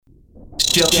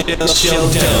Shell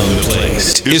down the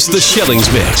place. It's the Shellings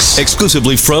Mix,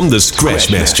 exclusively from the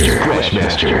Scratchmaster.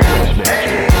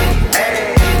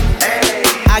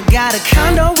 I got a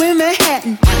condo in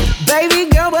Manhattan.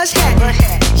 Baby girl, what's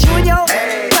happening? You and your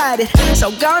body,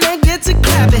 so gonna get to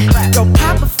clapping. Go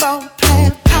pop it for a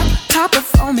plan, pop it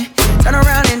for me. Turn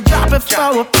around and drop it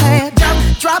for a plan,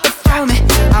 drop it for me.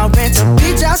 I'll rent a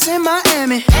beach house in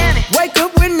Miami. Wake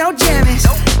up with no jammies.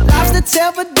 Lobster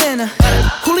tail for dinner.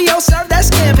 Julio served that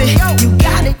scampi. You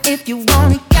got it if you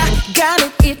want it. Got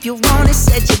it if you want it.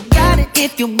 Said you got it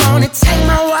if you want it. Take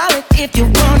my wallet if you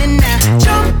want it now.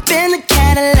 Jump in the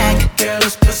Cadillac. Girl,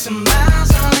 let's put some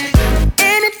miles on it.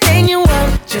 Anything you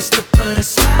want, just to put a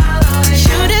smile on it.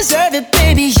 You deserve it,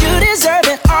 baby. You deserve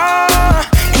it all.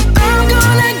 And I'm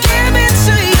gonna give it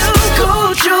to you.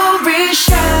 Gold jewelry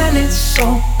shining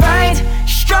so bright.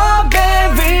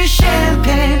 Strawberry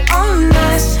champagne on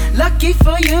us. Lucky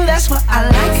for you, that's what I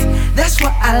like. That's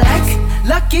what I like.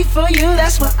 Lucky for you,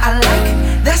 that's what I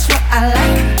like. That's what I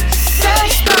like.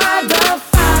 Sex by the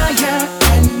fire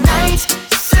at night.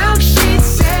 Silk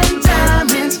sheets and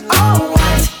diamonds, all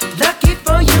white. Lucky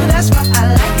for you, that's what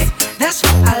I like. That's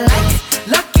what I like.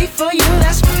 Lucky for you,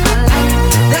 that's what I like.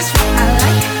 That's what I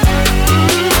like.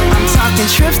 I'm talking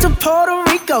trips to Puerto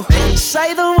Rico.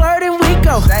 Say the word and we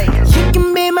go. You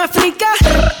can be my flica.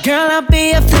 Girl, I'll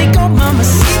be a flico,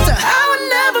 mamacita. I would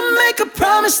never make a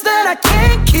promise that I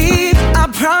can't keep. I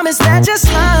promise that your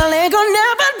smile ain't gon'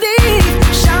 never leave.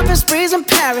 Shopping sprees in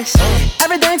Paris.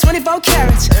 Everything 24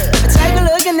 carats. Take a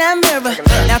look in that mirror.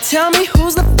 Now tell me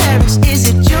who's the fairest. Is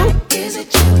it you? Is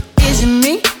it you? Is it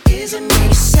me? Is it me?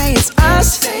 You say it's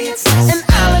us, and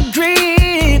I'll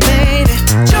agree, baby.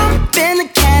 Jump in the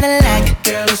Cadillac.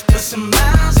 Girl, let's put some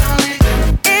miles on it.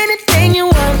 Anything you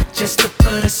want, just to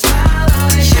put a smile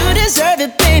on it. You deserve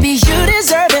it, baby. You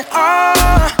deserve it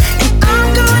all. And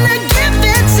I'm gonna give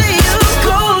it to you.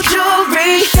 Gold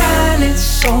jewelry shining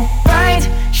so bright.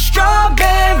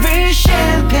 Strawberry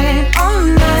champagne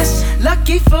on us.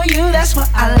 Lucky for you, that's what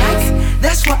I like.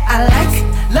 That's what I like.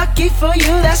 Lucky for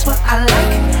you, that's what I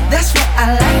like. That's what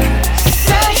I like.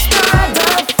 Sex by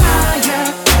the fire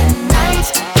at night.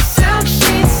 Silk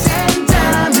sheets and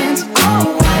diamonds, all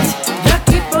white.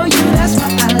 Lucky for you, that's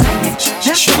what I like.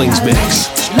 That's Shellings what I Mix.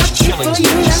 like. Lucky for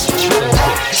you, that's what I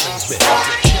like.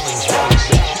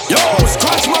 Yo,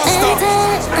 Scratchmaster.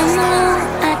 Anytime I'm alone,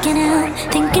 I can't help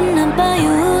thinking about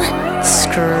you.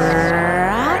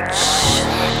 Scratch.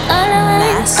 All I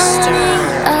Master. need,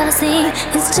 all I see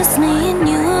is just me and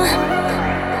you.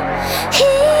 He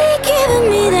giving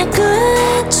me that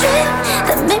good trip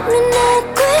that make me not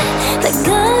quit. That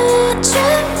good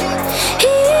trip.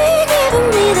 He giving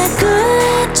me that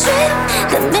good trip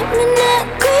that make me not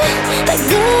quit. That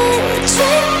good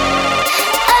trip.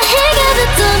 He gave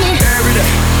it to me. Every day,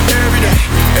 every day,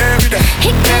 every day.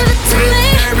 He gave it to me.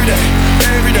 Every day,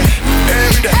 every day,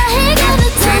 every day. He gave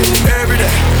it to me. Every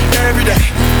day, every day,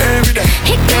 every day.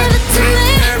 He gave it to me.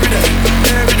 Every day,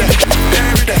 every day,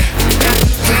 every day.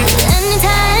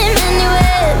 Anytime,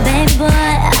 anywhere, baby boy,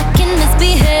 I can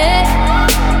misbehave.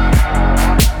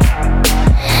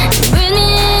 Bring me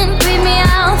in, breathe me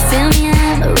out, fill me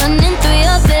up, running through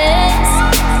your veins.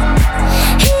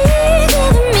 He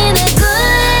giving me that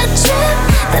good trip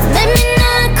that made me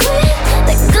not quit.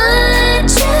 That good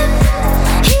trip.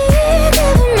 He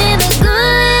giving me that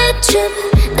good trip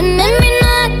that made me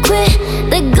not quit.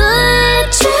 That good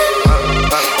trip.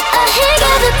 He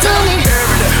gave it to me.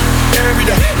 Every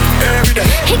day, every day.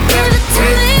 He gave it to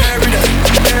me. Every day,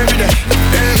 every day,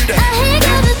 every day. He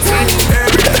gave it to me.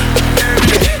 Every day, every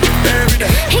day, every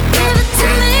day. He gave it to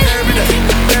me. Every day,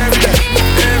 every day,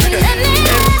 every day. Let me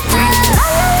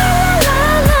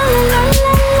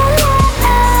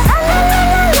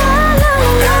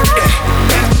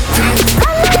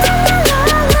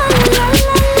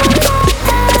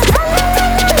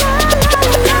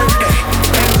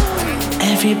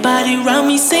Everybody around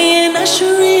me saying I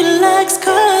should relax,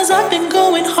 cause I've been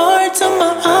going hard till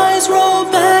my eyes roll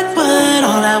back. But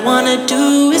all I wanna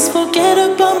do is forget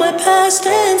about my past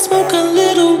and smoke a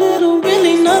little,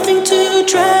 really nothing too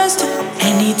drastic.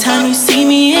 Anytime you see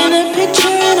me in a picture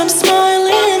and I'm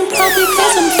smiling, probably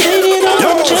cause I'm faded or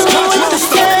I'm chilling with the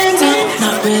fans. And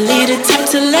not really the type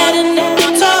to let a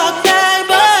nigga talk back,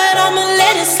 but I'ma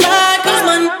let it slide cause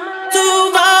my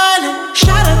too violent.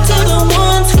 Shout out to the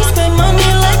ones who spend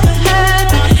money like a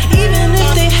habit. Even if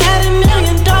they had $1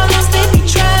 million, they be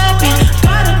trapping.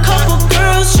 Got a couple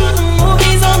girls shooting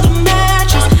movies on the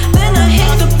mattress. Then I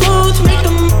hit the booth, make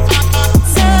them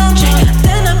sound check.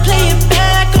 Then I play it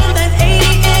back on that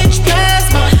 80-inch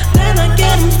plasma. Then I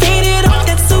get them faded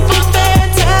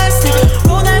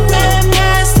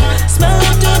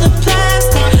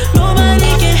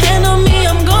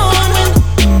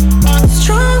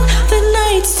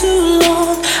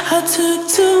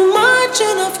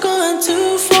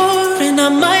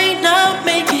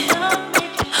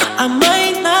I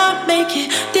might not make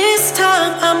it. This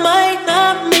time I might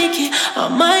not make it. I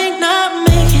might not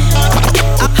make it.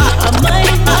 I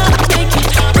might not make it.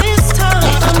 This time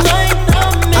I might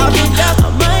not make it. I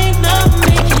might not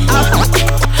make it.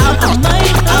 I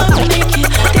might not make it.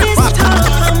 This time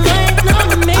I might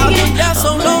not make it. I've been down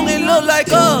so long it look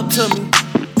like up to me.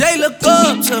 They look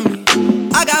up to me.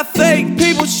 I got fake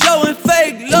people showing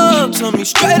fake love to me.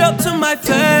 Straight up to my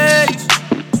face.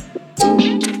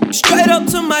 Straight up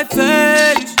to my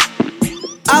face.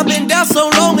 I've been down so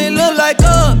long it look like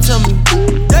up to me.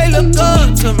 They look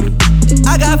up to me.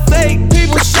 I got fake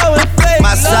people showing fake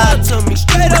love to me.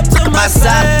 Straight up to my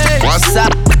face. What's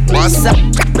up? What's up?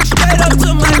 Straight up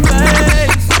to my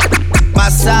face. My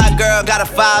side girl got a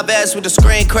 5S with the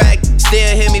screen crack.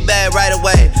 Still hit me back right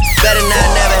away. Better not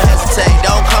never hesitate.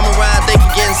 Don't come around think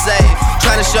you're getting saved.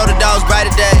 Trying to show the dogs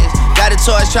brighter days. Got a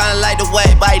torch trying to light the way.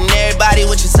 Biting everybody,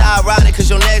 which is ironic, cause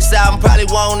your next album probably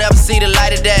won't ever see the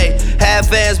light of day. Had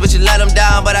fans, but you let them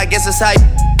down. But I guess that's how you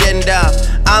getting down.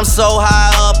 I'm so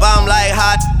high up, I'm like,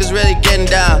 how is really getting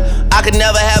down? I could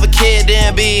never have a kid,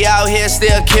 then be out here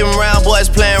still kidding around, boys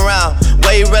playing around.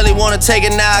 Where you really wanna take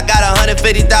it now? I got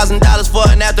 $150,000 for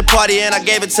an after party, and I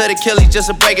gave it to the killies just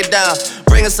to break it down.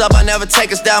 Bring us up, I never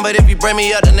take us down, but if you bring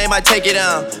me up, then they might take it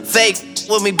down. Fake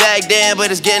with me back then, but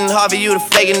it's getting hard for you to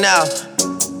fake it now.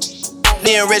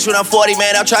 Being rich when I'm 40,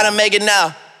 man, I'm trying to make it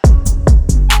now.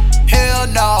 Hell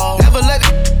no, never let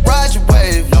it ride your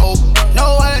wave. No,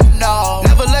 no way, no.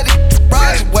 Never let it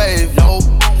ride your wave. No,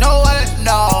 no way,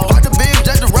 no. Park the beam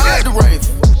just to ride the rave.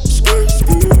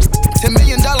 $10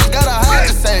 million got a hide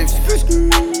to save.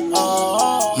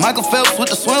 Michael Phelps with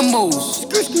the swim moves.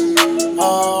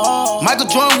 Michael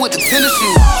Jordan with the tennis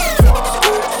shoes.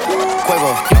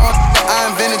 Quavo, I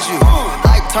invented you.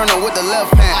 Ike Turner with the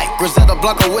left hand. Griselda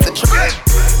Blanco with the track.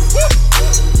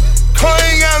 Car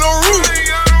ain't got no roof.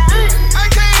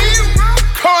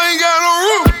 Car ain't got no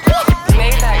roof.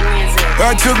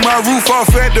 I took my roof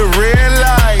off at the red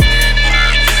light.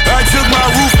 I took my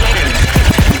roof.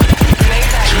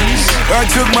 I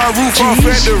took my roof off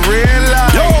at the red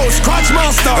light. Yo, Scratch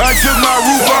Monster. I took my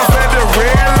roof off at the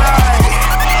red light.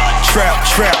 Trap,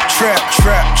 trap, trap,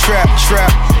 trap, trap,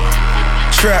 trap.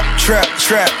 Trap, trap,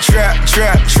 trap, trap,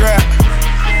 trap, trap.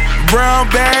 Brown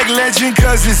bag legend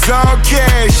cause it's all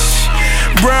cash.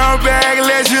 Brown bag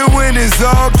legend when it's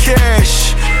all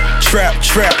cash. Trap,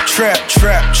 trap, trap,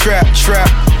 trap, trap, trap.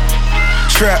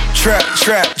 Trap, trap,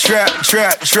 trap, trap,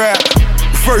 trap, trap.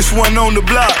 First one on the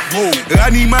block. I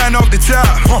need mine off the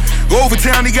top.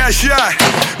 Overtown he got shot,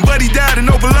 but he died in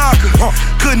Opa-locka.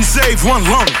 Couldn't save one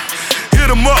lung. Hit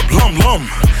him up, lum lum.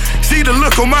 See the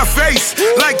look on my face,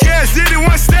 like Cash did in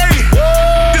one state.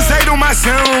 This hate on my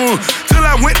sound, till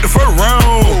I went the first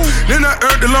round. Then I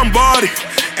earned the Lombardi,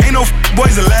 ain't no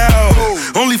boys allowed.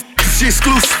 Only she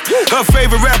exclusive, her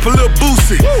favorite rapper Lil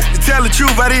Boosie. To tell the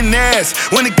truth, I didn't ask.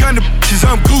 When it come to bitches,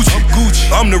 I'm Gucci.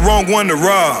 I'm the wrong one to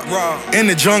rob. In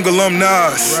the jungle, I'm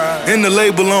Nas. In the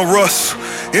label, I'm Russell.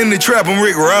 In the trap, I'm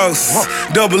Rick Ross.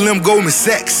 Double M Goldman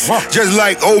Sachs. Just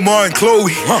like Omar and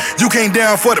Chloe. You came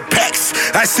down for the packs.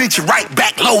 I sent you right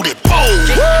back loaded.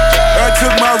 I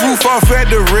took my roof off at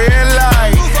the red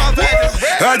light.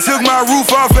 I took my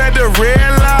roof off at the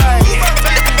red light.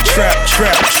 Trap,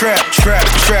 trap, trap, trap,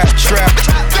 trap, trap.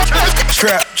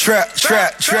 Trap, trap,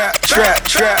 trap, trap, trap,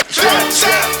 trap, trap.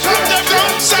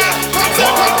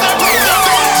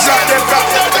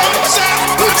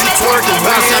 What you twerking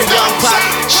about? Some young pop,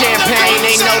 champagne,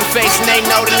 they know the face and they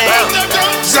know the name.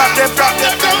 Drop that drop.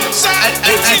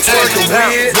 What you twerking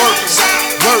about? Work,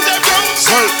 work,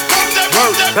 work,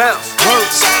 work, bounce,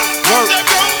 work, work,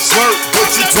 work.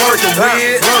 What you twerking about?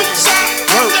 Work, work,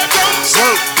 work, work, bounce,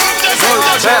 work, work,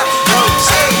 work.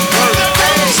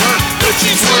 What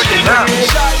you twerking about?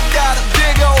 Shawty got a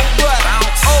big old butt.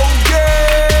 Oh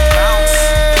yeah.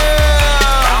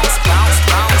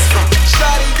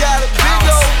 Shawty got a big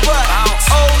old butt.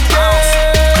 Oh yeah.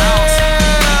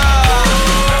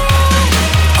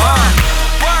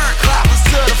 Clappers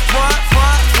to the front,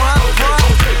 front, front, front.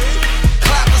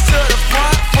 Clappers to the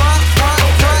front, front, front,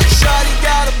 front. Shawty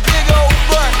got a big old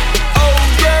butt. Oh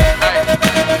yeah.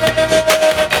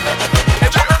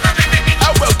 I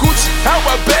wear Gucci, I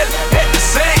wear Bentley at the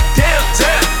same damn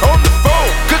time. On the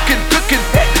phone, cooking, cooking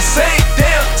at the same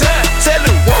damn time.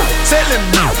 Telling whoa, telling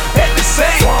no at the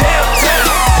same damn time.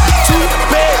 Too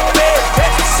bad, bad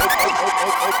at the same.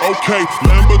 Okay,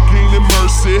 Lamborghini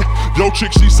Mercy. Yo,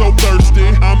 chick, she so thirsty.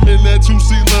 I'm in that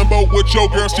 2C Lambo with your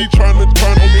girl, she tryna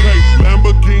turn. Okay,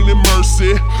 Lamborghini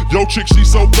Mercy. Yo, chick, she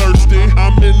so thirsty.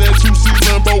 I'm in that 2C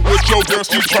Lambo with your girl,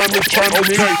 she tryna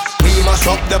okay. We must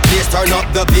up the place, turn up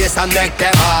the bass and make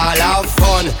them all have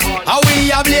fun. How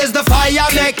we ablaze the fire,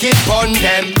 make it fun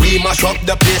them. We must up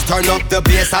the place, turn up the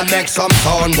bass and make some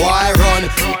sound, boy run.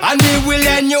 And we will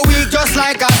end your week just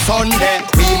like a Sunday.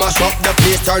 We must up the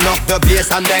place, turn up the bass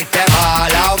and make them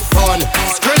all have fun.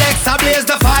 Skrillex ablaze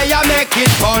the fire, make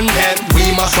it fun them.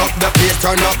 We must up the place,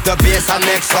 turn up the bass and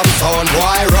make some sound,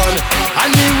 boy run.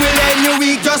 And we will end your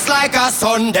week just like a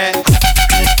Sunday.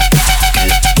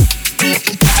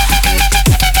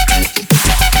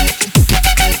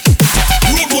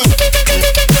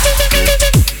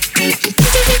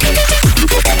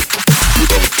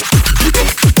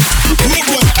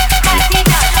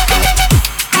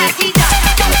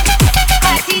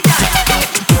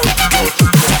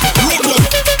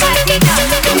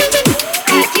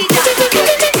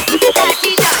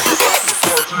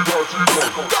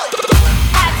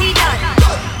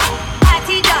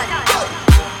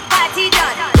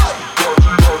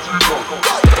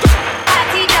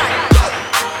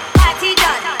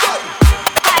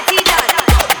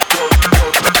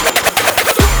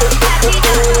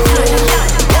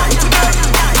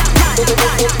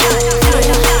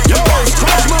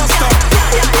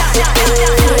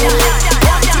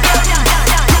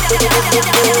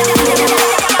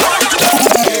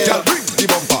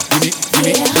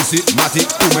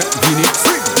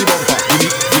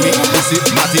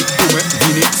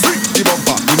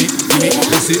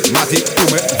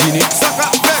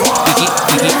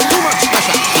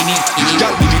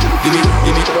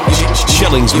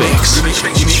 Shellings Mix.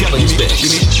 Shellings Mix.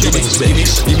 Shellings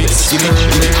Mix.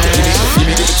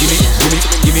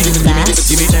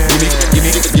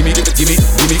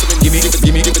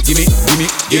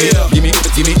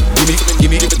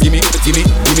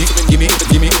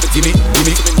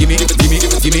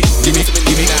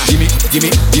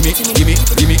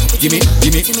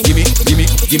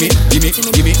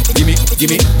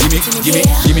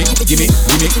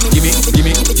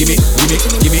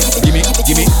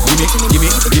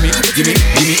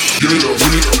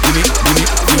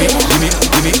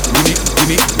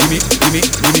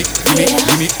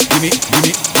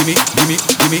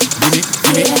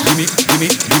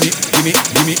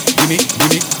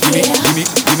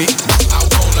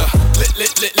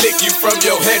 Lick you from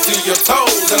your head to your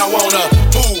toes, and I wanna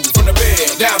move from the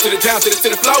bed down to the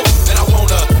floor, and I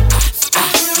wanna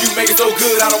you make it so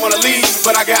good I don't wanna leave,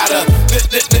 but I gotta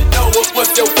know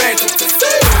what's your fantasy.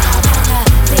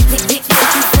 Lick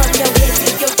you from your head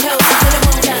to your toes, and I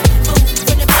wanna move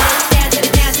from the bed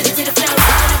down to the floor, and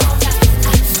I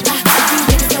wanna you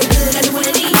make it so good I don't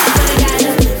wanna leave, but I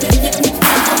gotta.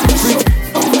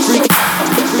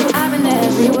 I've been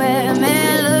everywhere,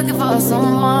 man, looking for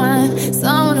someone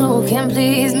who can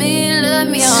please me, love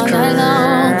me all night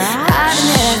long. I've been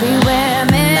everywhere,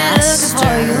 man,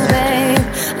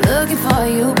 looking for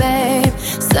you, babe,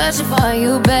 searching for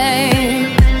you,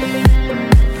 babe.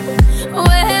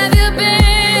 Where have you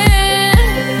been?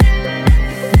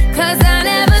 'Cause I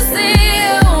never see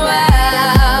you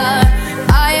out.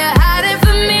 Are you hiding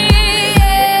from me?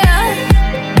 Yeah.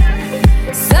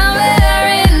 Somewhere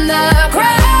in the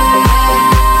crowd.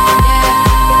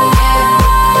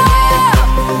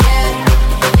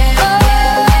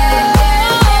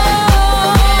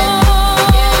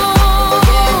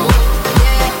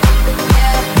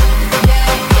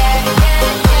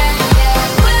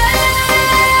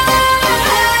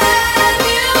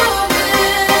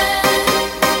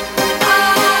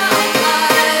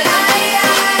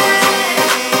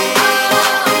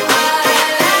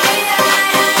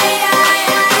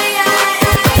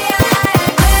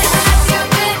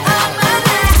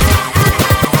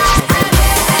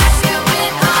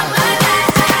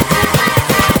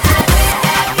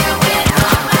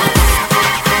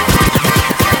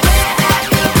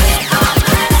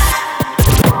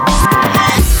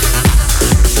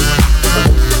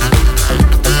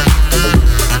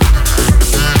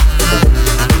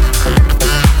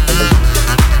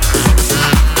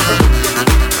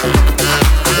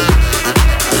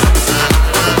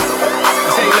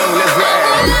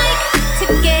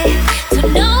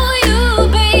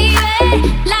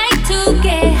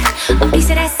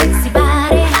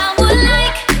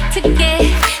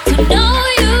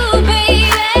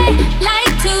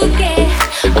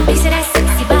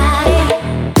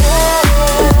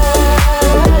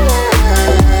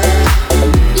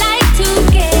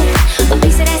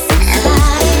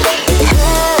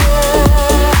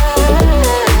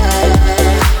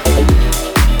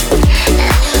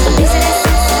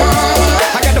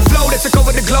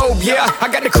 globe, yeah. I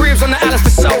got the cribs on the islands for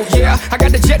soul, yeah. I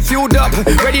got the jet fueled up,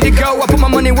 ready to go. I put my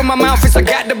money where my mouth is. I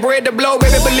got the bread to blow,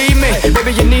 baby, believe me.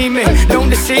 Baby, you need me, don't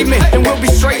deceive me, and we'll be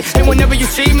straight. And whenever you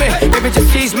see me, baby,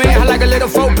 just tease me. I like a little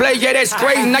foreplay, yeah, that's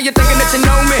great. Now you're thinking that you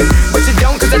know me, but you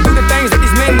don't, cause I do the things that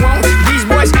these men won't. These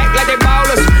boys act like they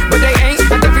ballers, but they ain't.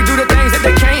 I definitely do the things that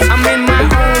they can't. I'm in my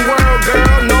own world,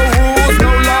 girl. No rules,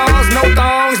 no laws, no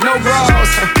thongs, no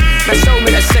bras. Now show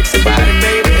me that sexy body,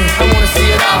 baby. I wanna see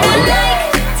it all. I would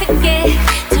like to get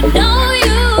to know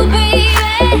you,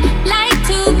 baby. Like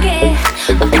to get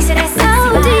a piece of that sexy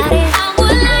body. I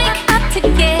would like to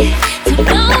get to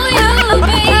know you,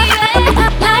 baby.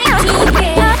 Like to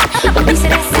get a piece of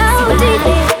that sexy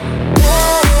body.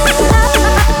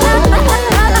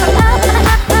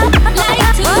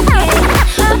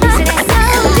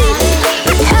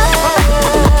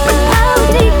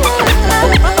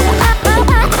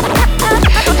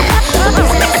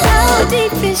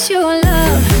 Is your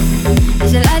love?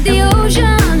 Is it like the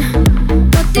ocean?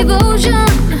 What devotion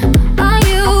are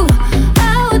you?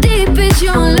 How deep is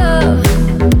your love?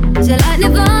 Is it like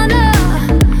Nirvana?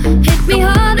 Hit me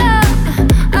harder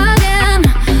again.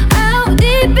 How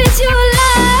deep is your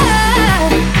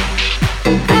love?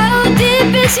 How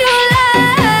deep is your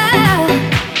love?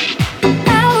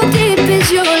 How deep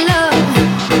is your love?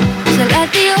 Is it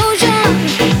like the ocean?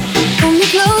 Pull me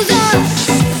closer.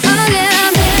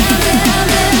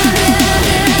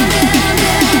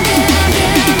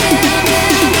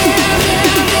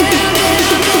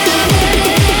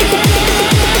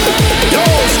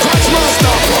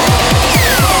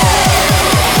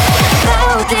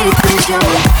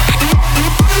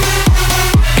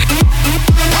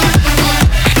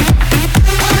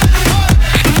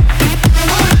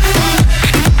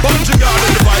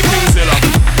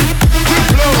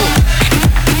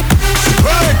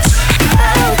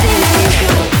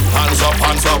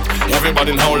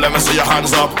 Everybody in hole, let me see your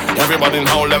hands up. Everybody in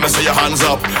hole, let me see your hands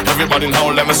up. Everybody in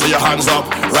hole, let me see your hands up.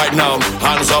 Right now,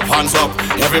 hands up, hands up.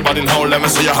 Everybody in hole, let me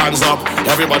see your hands up.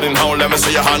 Everybody in hole, let me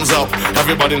see your hands up.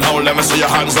 Everybody in hole, let me see your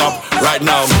hands up. Right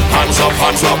now, hands up,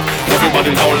 hands up.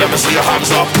 Everybody in hole, let me see your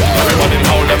hands up. Everybody in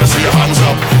hole, let me see your hands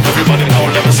up. Everybody in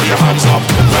hole, let me see your hands up.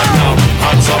 Right now,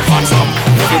 hands up, hands up.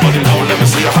 Everybody in hole, let me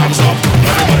see your hands up.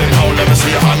 Everybody in hole, let me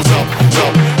see your hands up.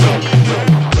 Jump, jump, jump.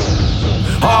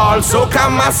 All soca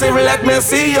massive, let me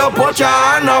see you put your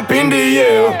hand up in the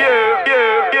air.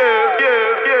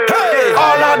 Hey,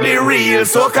 all of the real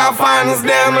soca fans,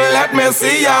 them, let me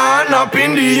see your hand up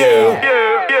in the air.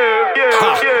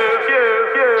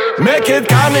 Make it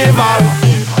carnival.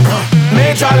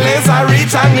 Major Lazer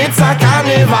reach and it's a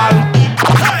carnival.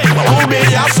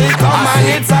 Kobayashi come and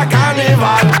it's a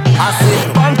carnival. I see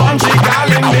Punchy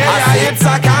calling there, it's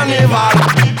a carnival.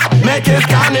 Make it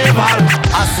carnival.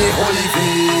 I say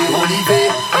Olivier. We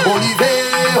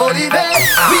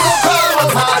go come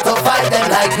out hard to fight them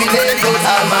like we name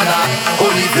total mana.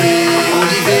 Olivier.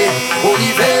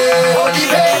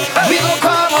 We go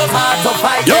come out hard to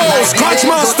fight them like we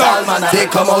name total mana. They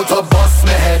come out to bust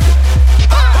me head.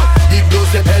 The blows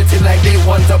they pelting like they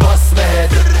want to bust me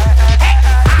head.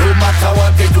 No matter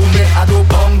what they do me, I don't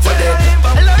bound to them.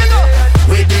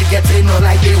 Where they get in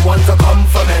like they want to come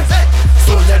for me.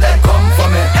 So let them come for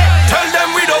me. Tell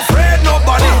them we don't afraid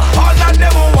nobody. All of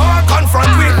them will walk confront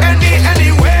with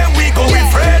anywhere we go. We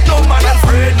afraid no man and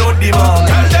afraid no demon.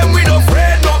 Tell them we don't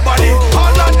afraid nobody.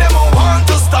 All of them will want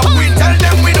to stop. We tell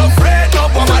them we don't afraid no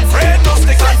woman, afraid no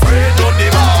stick, afraid no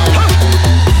demon.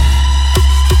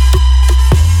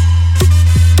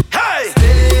 Hey,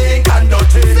 stink and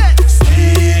dirty,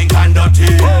 stink and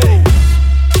dirty.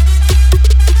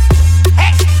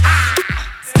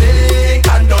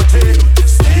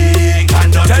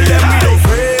 Tell them we don't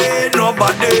afraid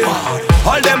nobody.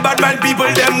 All them bad man people,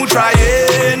 them who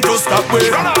trying to stop me.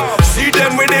 See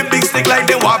them with a big stick like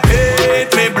they want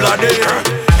paint me bloody.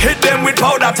 Hit them with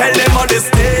powder, tell them all they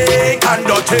stink and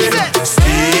dirty.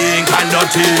 Stink and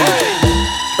dirty.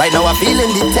 Right now I'm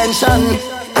feeling the tension,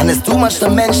 and it's too much to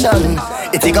mention.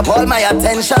 It take up all my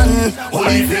attention.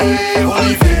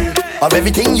 Olivier. Of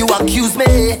everything you accuse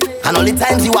me, and all the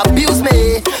times you abuse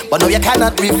me, but now you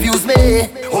cannot refuse me.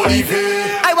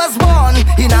 Olivier. I was born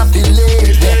in a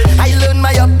village. I learned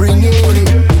my upbringing,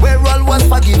 where all was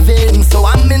forgiven. So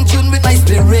I'm in tune with my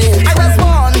spirit. I was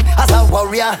born as a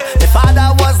warrior. My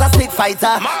father was a stick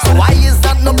fighter. So why is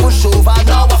that no pushover?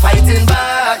 Now we're fighting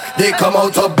back. They come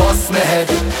out to bust me head.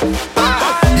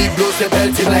 The blows they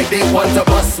pelting like they want to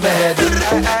bust me head.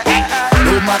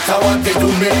 No matter what they do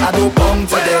me, I don't bound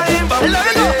to them.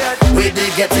 Where they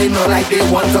get in like they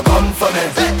want to come for me.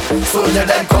 So let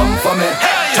them come for me.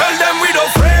 Tell them we don't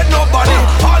afraid nobody.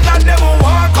 All of them will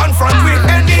walk confront with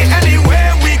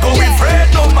anywhere we go.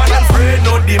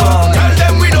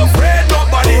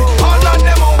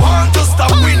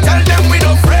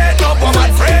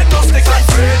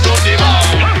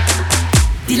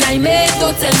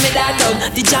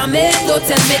 don't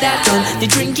tell me that done. The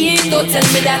drinking, don't tell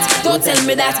me that. Don't tell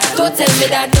me that. Don't tell me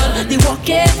that done. The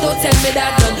walking, don't tell me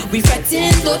that done. We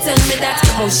fretting, don't tell me that.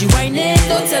 How she whining,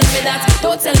 don't tell me that.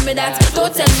 Don't tell me that.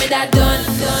 Don't tell me that done.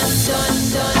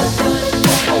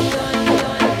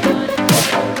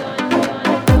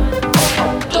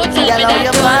 Don't tell me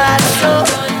that done.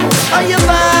 How you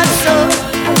bad so?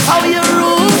 How you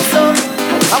rude so?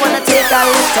 I wanna take a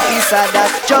little piece of that.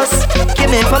 Just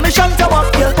give me permission to walk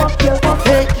you.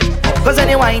 Hey, cause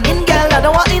any whining girl, I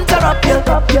don't want to interrupt you.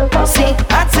 See,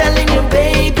 I'm telling you,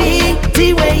 baby,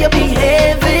 the way you're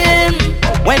behaving.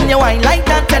 When you whine like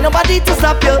that, tell nobody to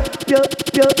stop you.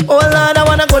 Oh Lord, I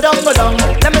wanna go down.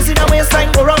 Let me see the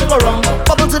waistline go wrong.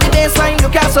 Bubble to the baseline, you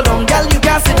can't so long. Girl, you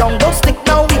can't sit down, don't stick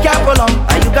now, we can't prolong.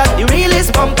 And you got the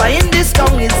realest bumper in this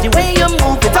town. It's the way you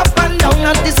move it up and down.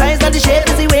 And the size and the shape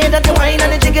is the way that you whine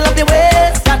and the jiggle of the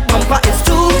waist. That bumper is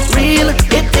too real,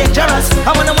 it's dangerous.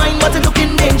 I wanna whine but it's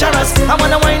looking dangerous. I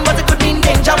wanna whine but it could mean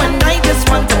danger. When I just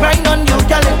want to grind on you,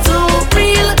 girl, it's too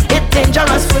real, it's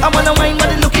dangerous. I wanna whine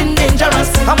but it's looking dangerous.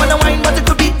 I wanna whine but it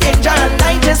could be danger. And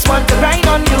I just want to grind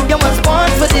on you. You was born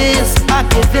for this, I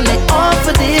can feel it all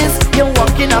for this. You're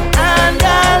walking up and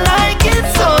I like it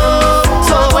so.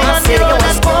 So when I say you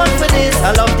was born for this,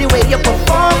 I love the way you're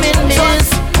performing this.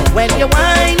 When you're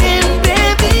whining,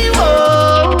 baby,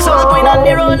 whoa. So I'm going on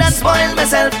the road and spoil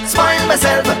myself.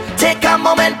 Take a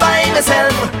moment by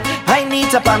myself. I need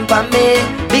to pamper me,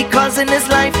 because in this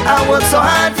life I work so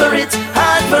hard for it.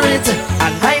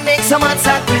 And I make so much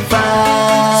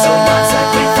sacrifice.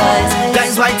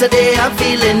 That's why today I'm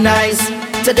feeling nice.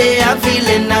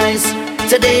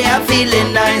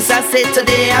 I say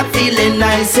today I'm feeling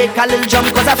nice. Take a little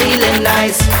jump cause I'm feeling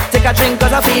nice. Take a drink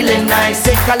cause I'm feeling nice.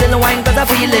 Take a little wine cause I'm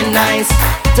feeling nice.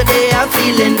 Today I'm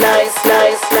feeling nice.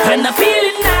 And I'm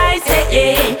feeling nice,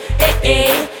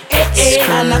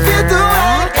 And I feel the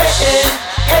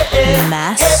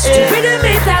Master. Rhythm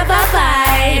is have a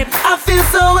vibe. I feel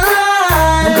so alive.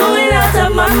 I'm going out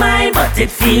of my mind, but it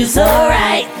feels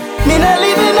alright. Me not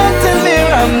leaving until me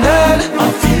I'm done. I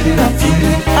feel it.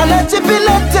 I'm not chipping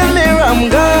until me I'm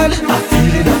gone. I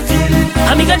feel it.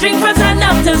 I make a drink from sun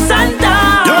up till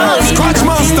sundown. Yo, Scratch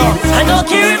Master. I don't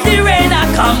care if the rain I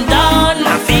come down.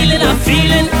 I'm feeling.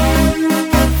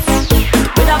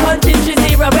 With a punch in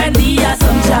zero brandy or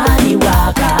some Johnny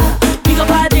Walker. Pick up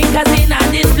a drink cause in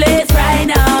on this place right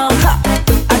now.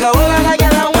 I go all on a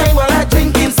gal and wine while I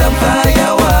drinking some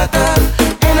fire water.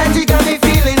 Energy got me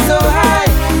feeling so high.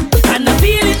 And I'm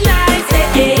feeling nice,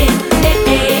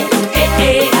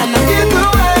 And I feel the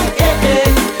right,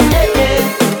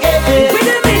 With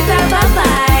the beat of a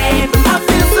vibe. I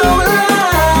feel so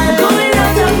alive. Going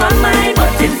out of my mind,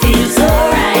 but it feels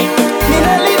alright. Me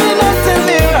not leaving until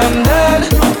me I'm done.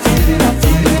 I'm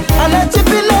not chipping until me I'm gone. I make a drink from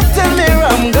sun up till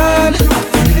sundown.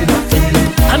 I don't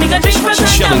care if the rain I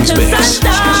come down.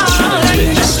 I'm feeling.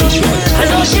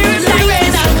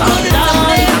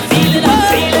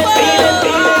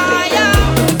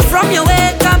 From your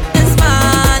wake up this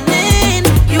morning,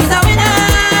 you's a winner,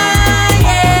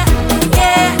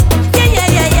 yeah.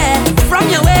 From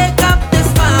your wake up this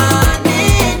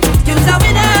morning, you's a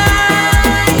winner,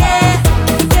 yeah.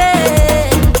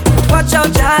 Watch out,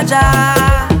 Jaja.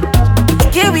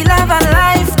 Here we love and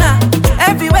life now.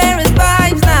 Everywhere is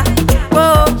vibes now.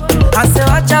 Whoa, I say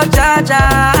watch out, Jaja.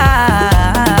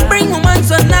 Bring woman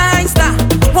so nice now.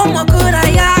 What more could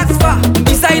I ask for?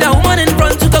 Beside a woman in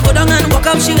front to go down and walk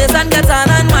up she waist and get on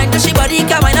and mind that she body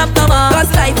can wind up no more.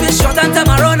 Cause life is short and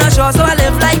tomorrow not sure, so I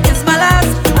live like it's my last.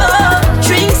 Oh,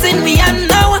 drinks in me and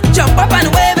now. Jump up and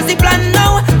wave is the plan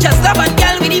now. Just love and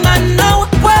girl with the man now.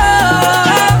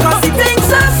 Whoa, cause the things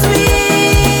so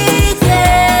sweet,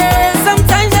 yeah.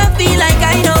 Sometimes I feel like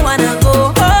I don't wanna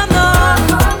go home, no.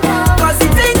 Cause the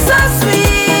things so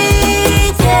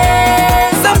sweet,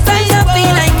 yeah. Sometimes I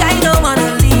feel like I don't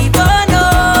wanna leave, oh no.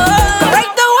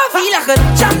 Right now I feel like I could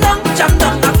jam down.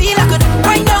 I feel like I could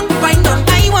wind down.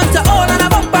 I want to hold on a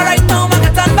bumper right now. I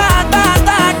got on bad,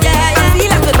 yeah. I feel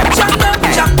like I could jam down. I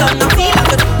feel like I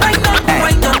could wind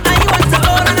down. I want to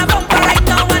hold on a bumper right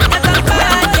now. I got on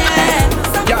bad, yeah.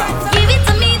 Give it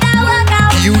to me, that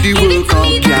workout. You the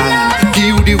workout, girl.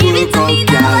 You the workout,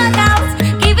 girl.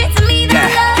 Give it to me, that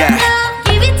love.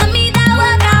 Give it to me, that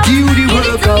workout. You the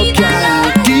workout, girl.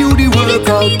 You the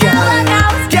workout, girl.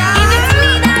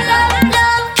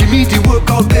 Give me the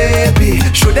workout, baby.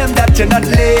 Show them that you're not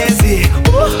lazy.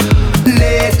 Oh,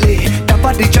 lately, that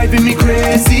body driving me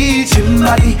crazy. Gym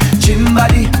body.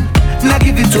 Now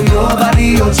give it to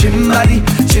nobody. Oh, gym body.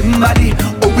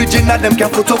 Original, them can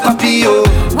photocopy, oh.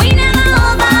 We never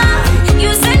over.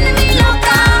 You sending me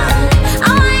loca. I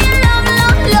want your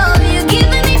love. You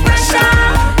giving me pressure.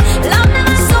 Love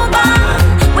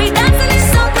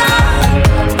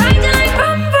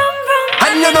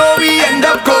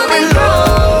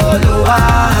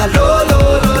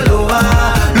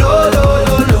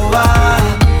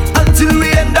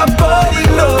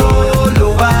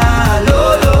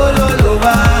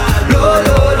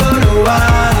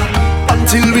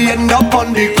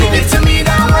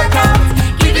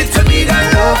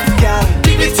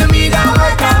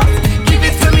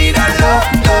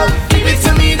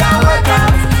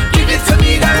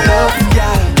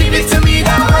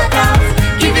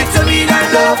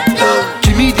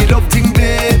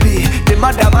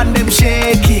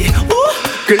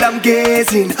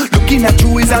gazing. Looking at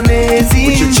you is amazing.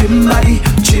 With your gym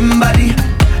body.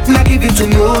 Not give it to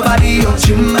nobody. Oh,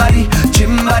 gym body.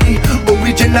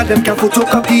 Original, them can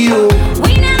photocopy you.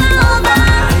 We never over.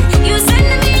 You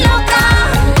sending me loca.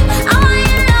 I want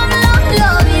your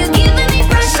love. You giving me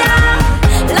pressure.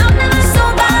 Love never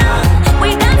sober. We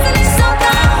dancing in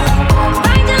soca.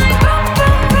 Riding like brum.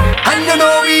 And you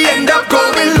know we end up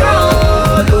going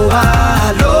low, lower,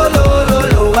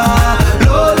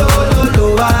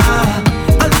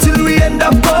 until we end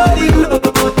up going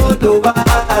lower.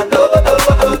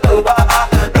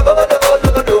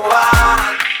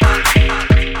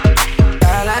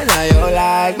 Girl, I know you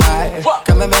like my.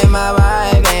 Come and be my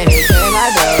wife, and you can I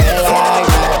do it like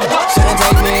that. Shouldn't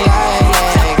take me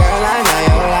lightly. Girl, I know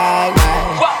you like my.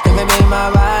 Come and be my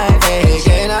wife, and you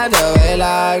can I do it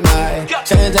like that.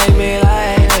 Shouldn't take me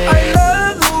lightly. I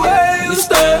love the way you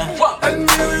stare. I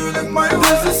knew you like my.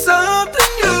 This is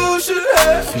something you should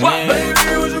have.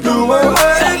 Baby, would you go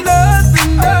away?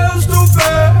 Nothing else to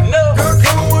bear. Girl,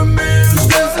 come with me.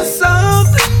 This is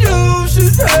something you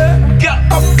should have.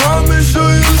 I promise you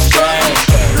straight.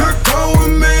 Girl, come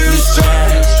with me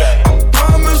straight. I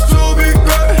promise to be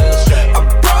great. I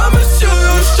promise you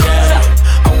straight.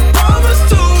 I promise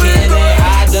to be great.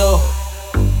 I do.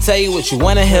 Tell you what you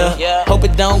wanna hear. Hope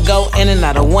it don't go in and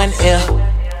out of one ear.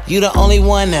 You the only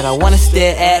one that I wanna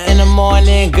stare at in the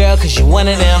morning, girl, cause you one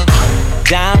of them.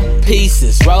 Dime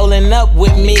pieces, rolling up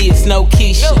with me, it's no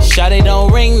Keisha. Shawty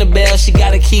don't ring the bell, she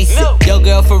gotta keys it. Your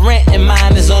girl for rent and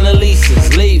mine is on the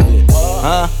leases. Leave it,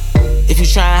 huh? If you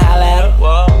try and holla at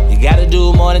her, you gotta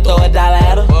do more than throw $1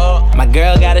 at her. My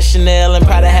girl got a Chanel and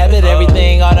Prada habit,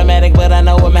 everything automatic, but I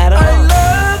know what matters. I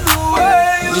love the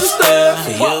way you stare.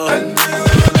 For you. I knew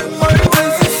my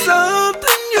this is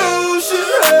something you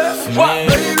should have.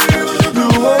 Baby, would you go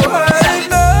away?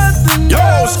 Nothing.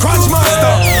 Yo, Scratch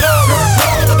Master.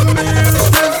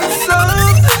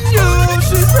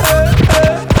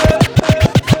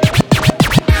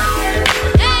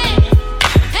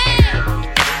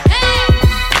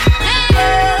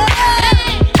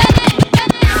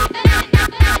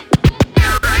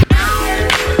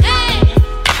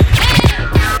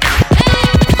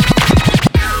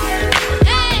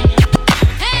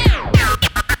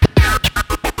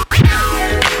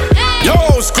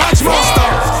 Scratch Master.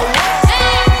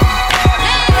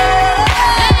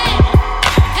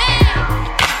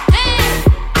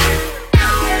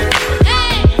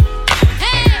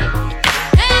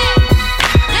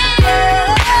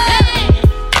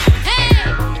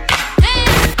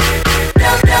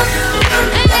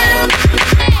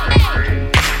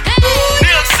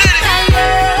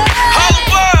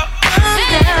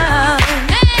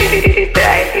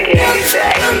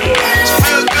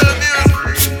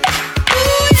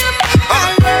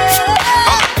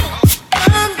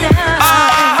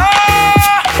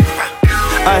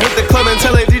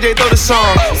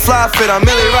 Song. Fly fit, I'm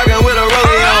Millie rockin' with a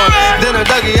rollie on. Dinner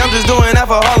Dougie, I'm just doing that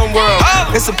for Harlem World.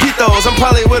 It's a Pitos, I'm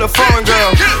probably with a foreign girl.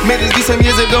 Made this beat some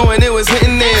years ago and it was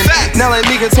hitting in. Now like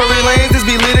me and Tory Lanez, this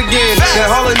be lit again.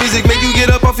 That Harlem music make you get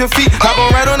up off your feet. Hop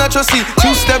on right on out your seat,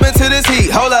 2-step into this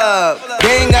heat. Hold up,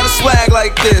 they ain't got a swag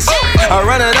like this. I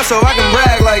run it up so I can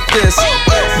brag like this.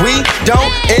 We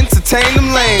don't entertain them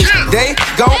lames. They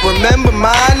gon' remember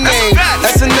my name.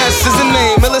 SNS is the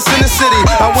name, Millis in the city.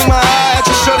 I wing my eye at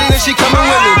your shorty and she coming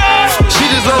with me. She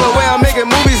just love the way I'm making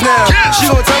movies now. She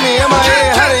gon' tell me, am I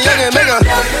here? How the youngin' make her?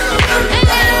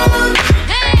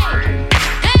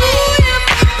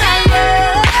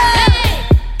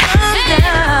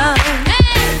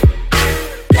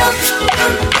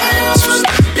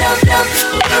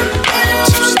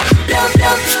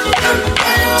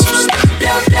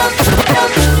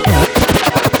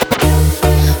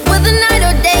 Whether night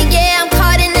or day, yeah, I'm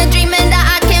caught in a dream and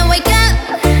I can't wake up.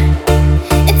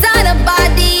 Inside a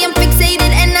body, I'm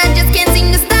fixated and I just can't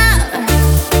seem to stop.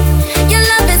 Your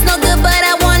love is no good, but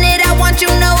I want it. I want you,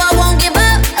 know I won't give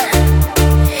up.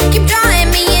 Keep drawing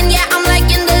me in, yeah, I'm like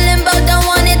in the limbo, don't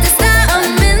want it to stop.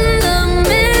 I'm in the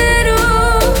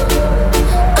middle,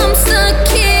 I'm stuck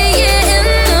here, yeah, in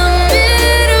the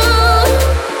middle.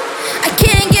 I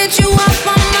can't get you off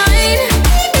my mind.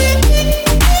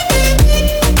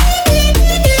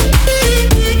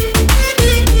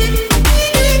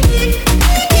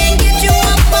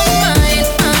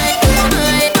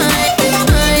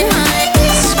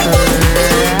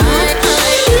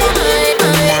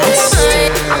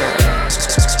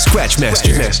 Scratch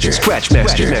Master. Scratch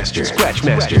Master. Scratch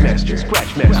Master.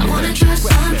 Scratch Master.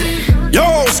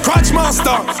 Yo, Scratch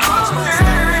Master.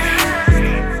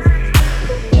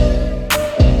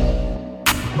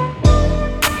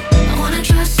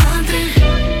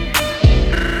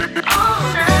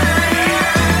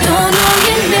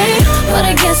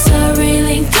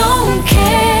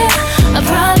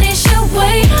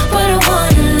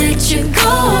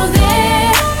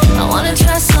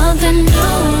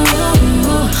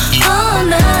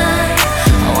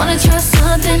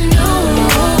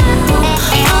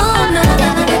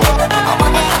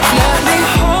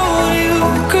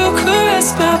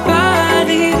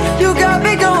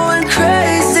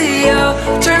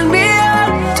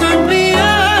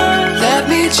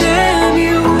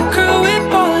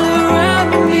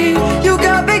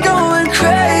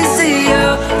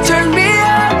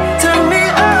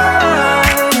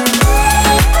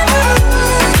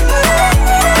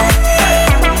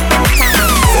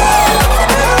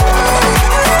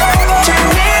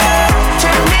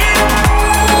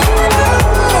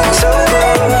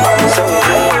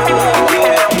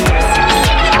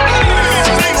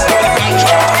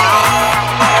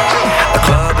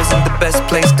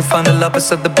 table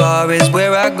opposite the bar is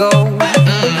where I go.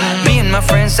 Me and my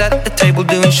friends sat at the table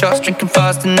doing shots, drinking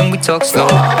fast, and then we talk slow.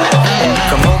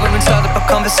 Come over and start up a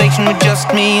conversation with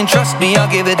just me, and trust me,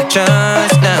 I'll give it a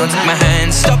chance. Now take my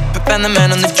hand, stop it, and the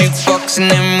man on the jukebox, and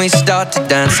then we start to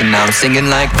dance. And now I'm singing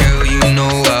like, girl, you know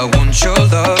I want your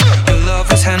love. Your love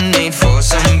was handmade for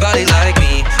somebody like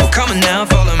me. Well, come on now,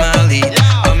 follow my lead.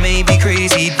 I may be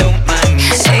crazy, don't mind me.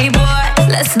 Hey boy,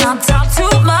 let's not talk too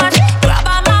much. Grab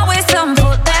on my waist and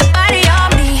put that body on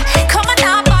me. Come on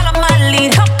now, follow my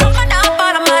lead. Come on now,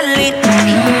 follow my lead.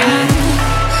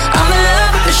 I'm in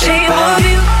love with the shape of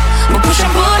you. We'll push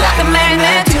and pull like a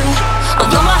magnet do.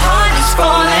 Although my heart is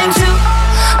falling too.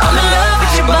 I'm in love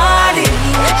with your body.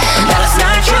 And last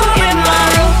night you were in my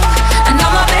room, and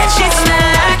all my bedsheets smell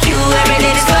like you. Every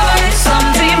day discovering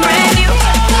something brand new.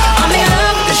 I'm in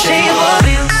love with the shape of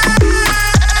you.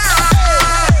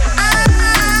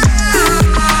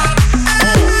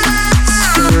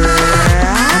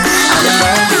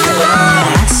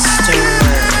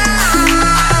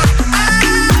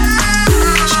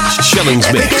 Shellings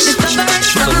Mix.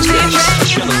 Shellings Mix.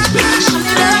 Shellings Mix.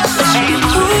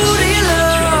 Who do you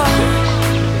love?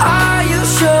 Are you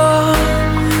sure?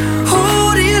 Who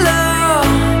do you love?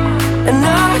 And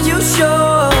are you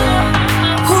sure?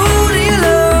 Who do you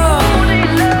love?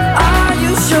 Are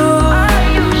you sure?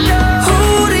 Who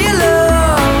do you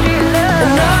love?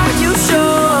 And are you sure?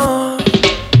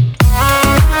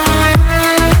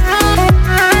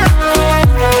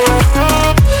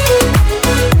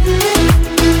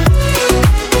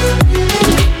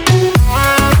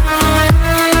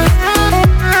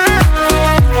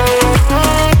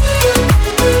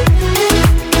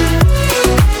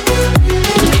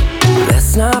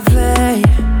 Let's not play.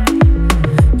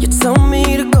 You told me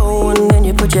to go and then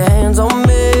you put your hands on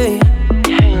me.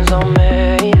 Hands on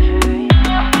me.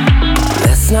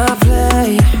 Let's not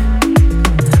play.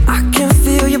 I can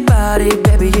feel your body,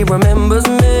 baby, he remembers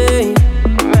me.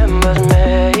 Remembers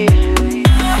me.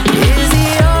 Is he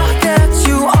all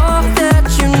that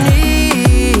you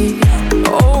need?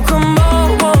 Oh, come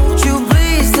on, won't you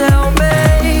please tell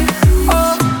me?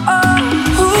 Oh,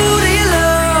 who do you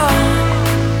love?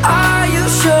 Are you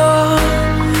sure?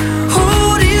 Who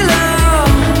do you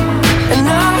love? And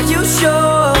are you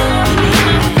sure?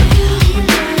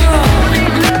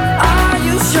 Are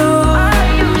you sure?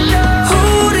 Who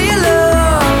do you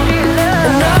love?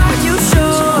 And are you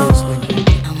sure?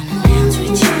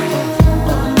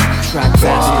 Track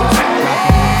fast.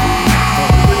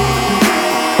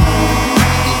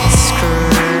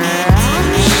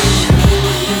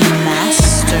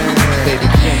 Baby,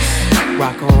 yes,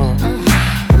 rock on.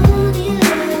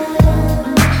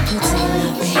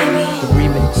 The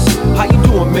remix. How you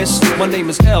doing, miss? My name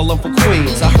is L, I'm from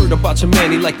Queens. I heard about your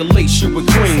man, he like the late sugar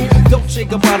cream. Dolce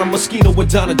Gabbana Moschino with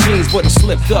Donna jeans, but he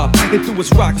slipped up and threw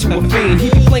his rock to a fiend. He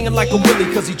be playing like a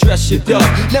Willie cause he dressed shit up,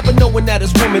 never knowing that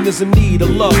his woman is in need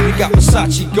of love. He got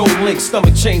Versace, gold link,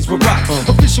 stomach chains with rocks.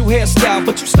 Official hairstyle,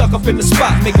 but you stuck up in the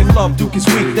spot. Making love, Duke is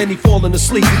weak, then he falling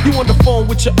asleep. You on the phone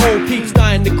with your old peeps,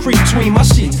 dying to creep between my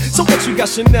sheets. So what you got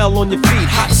Chanel on your feet?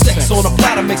 Hot sex on a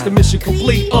platter makes the mission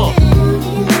complete. I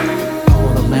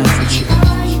wanna laugh with you.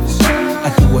 I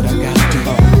do what I gotta do. I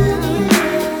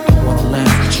wanna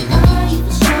laugh with you. I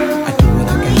do what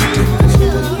I gotta do.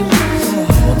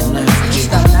 I wanna laugh with you.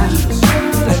 I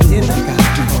do what I gotta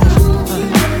do.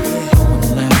 I wanna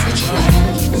laugh with you.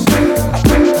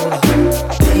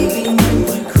 Baby, you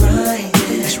were crying.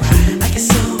 That's right. I get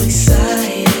so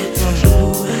excited.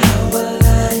 Oh, how I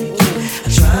like it. I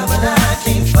try, but I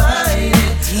can't fight it.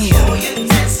 Oh, you're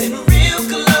dancing real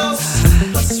close.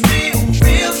 Plus it's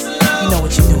real slow. You know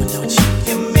what you're doing, don't you?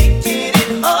 You're making it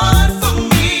hard for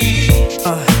me.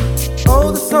 Oh,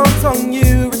 the song's on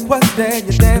you. Requested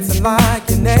you're dancing like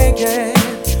you're naked.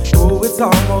 Oh, it's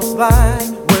almost like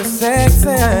we're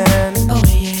sexing. Oh,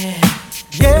 yeah.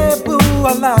 Yeah, boo,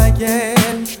 I like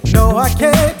it. No, I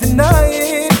can't deny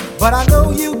it. But I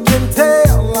know you can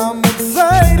tell I'm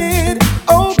excited.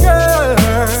 Oh, girl.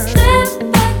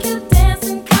 Step back, you're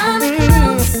dancing kinda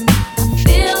close. I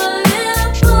feel a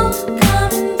little pull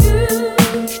coming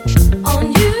through on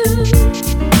you.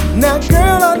 Now,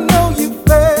 girl, I know you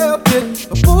felt it.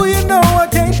 But boy, you know I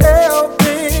can't help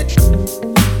it.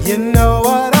 You know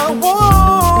what I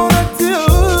wanna do.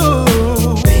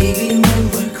 Baby, when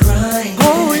we're crying.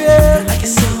 Oh, yeah. I get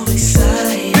so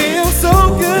excited. Feel so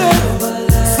good,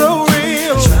 so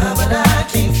real. Try, but I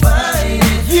can't fight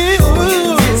it. Yeah.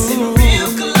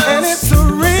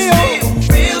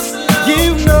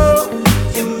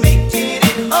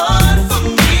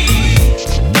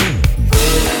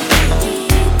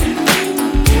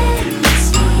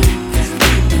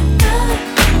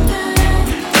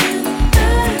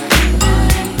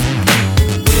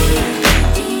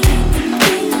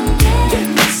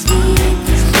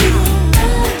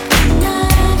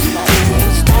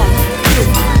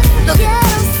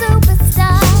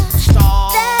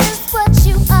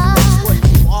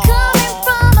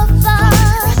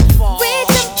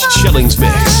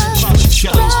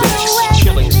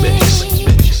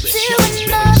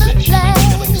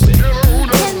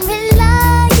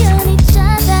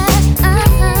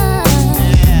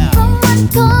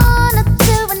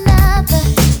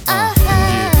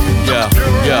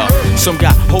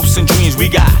 dreams. We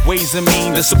got ways and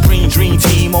mean, the supreme dream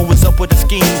team. Always up with a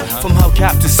scheme. From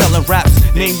hubcap to selling raps,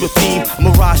 name the theme. I'm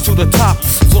a rise to the top,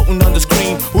 floating on the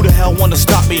screen. Who the hell wanna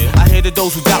stop me? I hated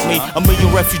those who doubt me. A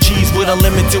million refugees with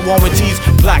unlimited warranties.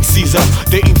 Black Caesar,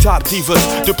 dating top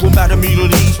divas. Diplomat of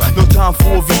Middle East, no time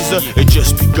for a visa. It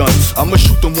just begun. I'ma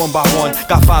shoot them one by one.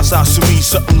 Got 5 sides to me,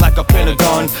 something like a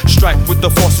pentagon. Strike with the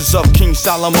forces of King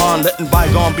Solomon. Letting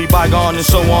bygone be bygone and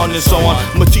so on and so on.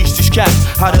 I'ma teach these cats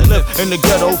how to live in the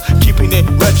ghetto. Keeping it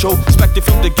retro, expected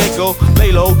from the get-go.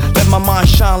 Lay low, let my mind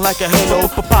shine like a halo.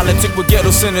 For politics with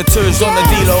ghetto senators on the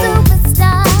D-Lo.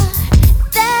 Superstar,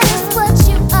 that is what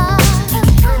you are.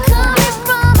 Coming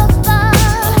from afar,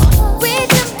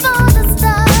 reaching for the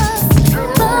stars.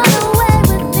 Run away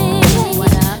with me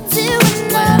to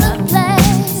another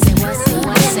place.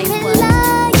 We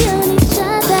rely on each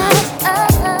other.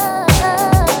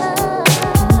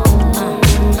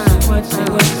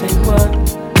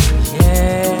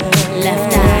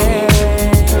 Left Eye,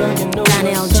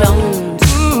 Daniel Jones.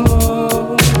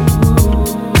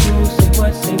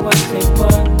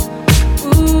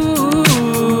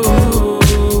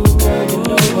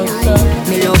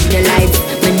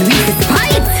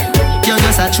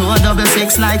 I throw a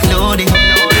 6 like loading.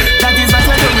 That is what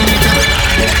you're doing with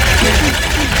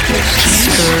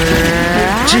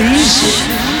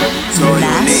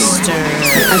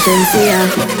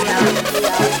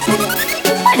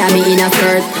Whether me in a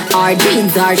skirt or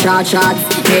jeans or short shorts,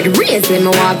 head raised when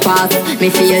me walk past. Me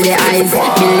feel the eyes,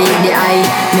 believe the eye.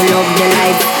 Me love the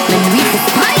light when we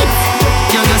fight.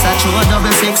 You just a throw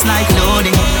a 6 like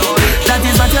loading. That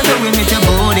is what you're doing with your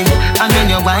body. And when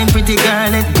you wine, pretty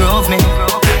girl, it drove me.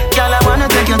 Girl, I wanna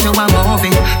take you to a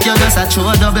movie. You just a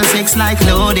true 6 like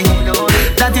loading.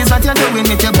 That is what you're doing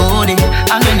with your body.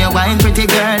 And when you wine, pretty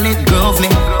girl, it drove me.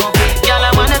 Girl,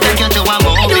 I wanna take you to a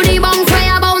movie. I do the bounce,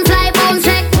 fire bounce like bounce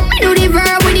check. I do the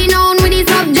verb with the noun with the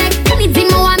subject. Anything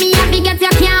more me happy get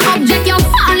you can't object. You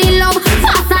fall in love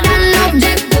faster than love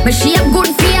jet. But she have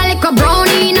good feel like a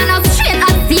brownie and a straight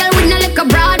as steel with no like a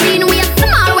broad bean. We a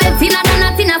small well thinner than a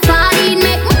thinner sardine.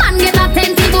 Make man get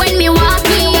attentive when me walk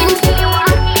in.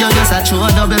 You just a true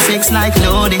 6 like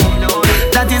loading.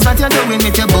 That is what you're doing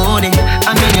with your body.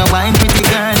 And when you wine, pretty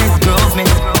girl, it drove me.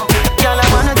 Girl, I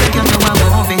wanna take you to a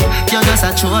movie. You just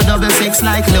a true 6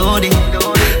 like loading.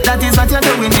 That is what you're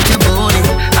doing with your body.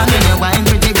 And when you wine,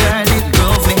 pretty girl, it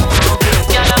drove me.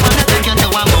 Girl, I wanna take you to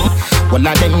a movie. All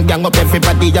of them gang up,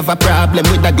 everybody have a problem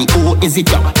with that. Who is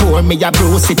it? You pour me a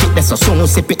bruise it. There's so soon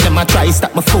sip it. Them a try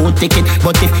stop my food ticket.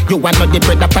 But if you want the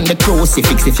bread up on the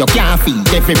crucifix, if you can't feed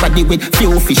everybody with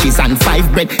few fishes and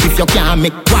 5 bread, if you can't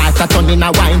make water turn in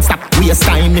a wine, stop waste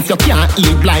time. If you can't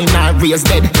eat blind or raise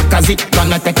dead, cause it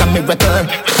gonna take a miracle.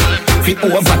 If you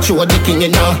overthrow the king, you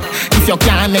know. If you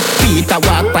can't make Peter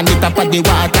walk on the top of the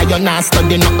water, you're not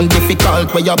studying nothing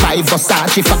difficult. Where you buy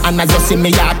Versace for Anna, just see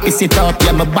me up, piss it up.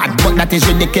 Yeah, my bad, but that is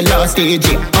ridiculous.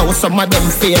 DJ, how some of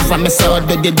them favor me, so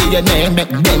do the DNA,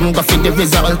 make them go for the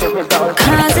result.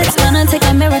 Cause it's gonna take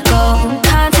a miracle.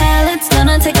 Can't tell, it's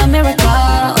gonna take a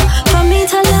miracle for me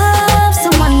to love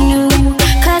someone new.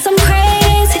 Cause I'm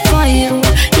crazy for you.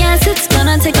 Yes, it's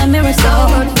gonna take a miracle.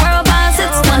 World boss,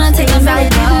 it's gonna take a miracle.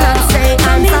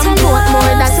 For me to love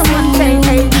someone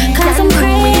new. Cause I'm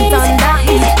crazy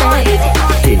for you.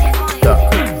 Tick tock,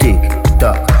 tick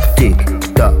tock, tick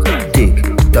tock, tick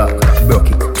tock. Broke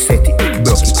it, set it,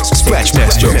 broke it. Scratch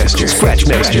master, scratch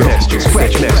master,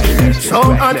 scratch master. So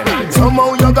hot,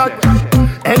 somehow you got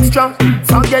extra.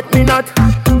 Forget me not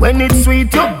when it's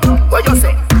sweet. You, what you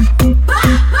say?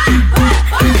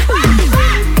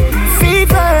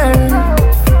 Fever,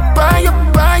 buy up.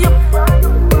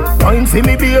 Wine for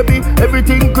me, baby,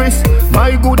 everything crisp.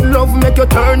 My good love make you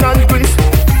turn and crisp.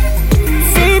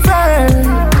 Fever,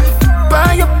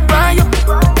 buy up.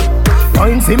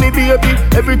 Wine for me, baby,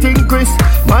 everything crisp.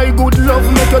 My good love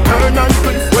make you turn and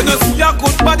crisp. When you see a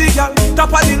good body, girl,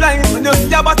 top of the line. When you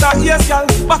see a butter ears, girl,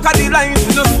 back of the line.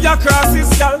 When you see a crosses,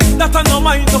 girl, that a no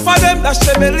mind. No for them, that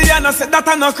she belly and I said that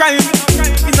a no crime.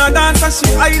 In a dance and she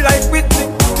high like Whitney.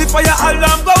 The fire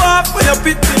alarm go off when you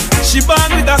pit me. She born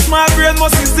with a small brain,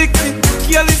 must be sickly.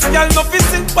 Careless girl, no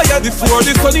fishing. Fire before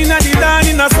the sun in a the dawn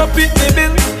in a so pit me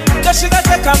bill. You shoulda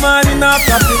take a man in a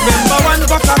profit. Remember one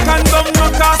buck a condom, no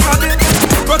cost a bill.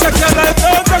 Protect your life,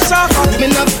 don't rush off. Me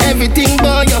love everything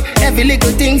boy, you. Every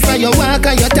little thing from your walk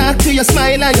and your talk to your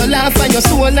smile and your laugh and your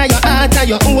soul and your heart and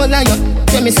your whole and your.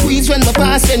 When me squeeze when me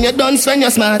pass, when you dance, when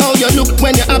you're smart. How you look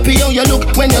when you're happy, how you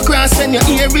look when you cross, when you're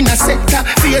here in a sector,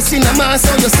 face in a mask.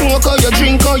 How you smoke, how you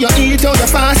drink, how you eat, how you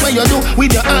fast. What you do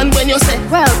with your hand when you say,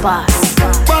 well boss.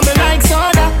 But me like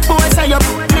soda, boy say you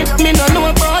me no know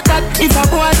about that. If I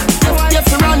boy, you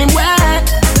fi run him wet.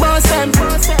 boss them.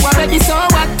 What ready so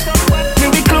what? Me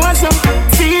be close up,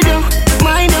 feed you,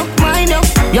 mind up, mind up.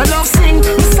 Your love sing,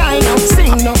 sign up,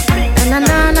 sing no. Na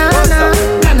na na na na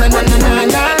na na na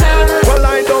na. Well,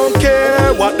 I don't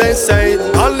care what they say.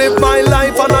 I live my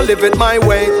life and I live it my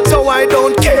way. So I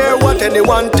don't care what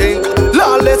anyone think.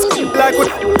 Lawless like we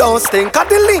don't stink. Cut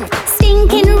the link.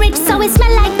 Stinking rich, so it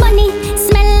smell like money.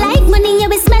 Smell like money, yeah,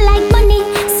 it smell like money.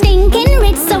 Stinking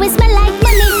rich, so it smell like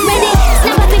money. Ready?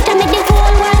 Snap a picture, make the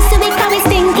whole world see it. Cause we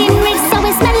stinking rich, so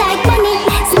it smell like money.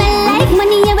 Smell like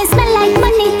money, yeah, it smell like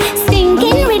money.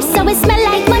 Stinking rich, so it smell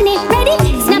like money. Ready?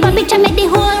 Snap a picture, make the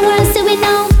whole world see it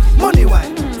now. Money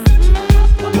wine.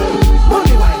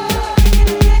 Money wine.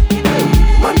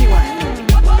 Money wine.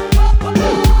 Money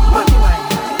wine.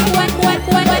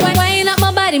 Wine up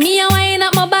my body, me a wine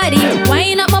up my body.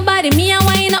 Wine up my body, me a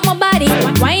wine up my body.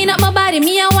 Wine up my body,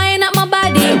 me a wine up my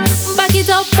body. Back it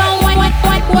up and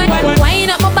wine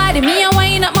up my body, me a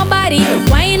wine up my body.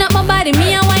 Wine up my body,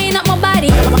 me a wine up my body.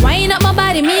 Wine up my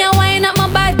body, me a wine up my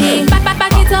body.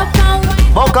 Back it up and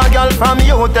Buck a girl from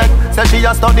UTech, say she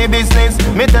a study business.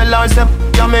 Me tell her say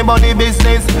ya me body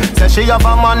business. Say she have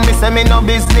a man, me say me no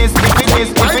business. If it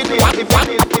is,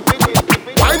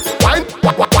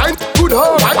 Wine, good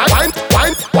hoe. Wine,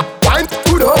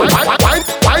 good hoe.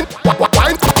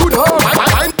 Wine, good hoe.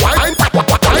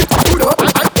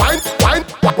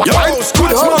 Yo,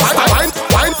 scratch master.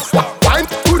 Wine,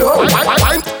 good hoe.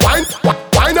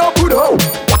 Wine up, good hoe.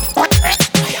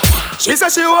 She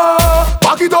said she want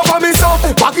back it up on me so,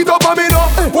 back it up on me no.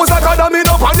 Pose a card on me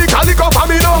no, pan the calico for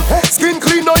me no. Skin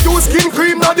clean no use skin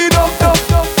cream not enough.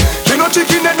 She no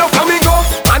chicken head no flamingo.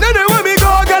 And anywhere me go,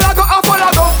 girl I go a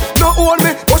follow go. No own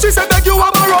me, but she said that you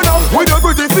are my runner. With your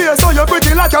pretty face, so you're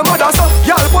pretty like your mother. So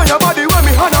y'all point your body when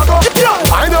me hand go.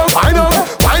 Wine on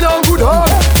good hoe.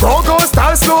 Bronco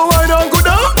style slow, wine on good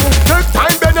hoe. Take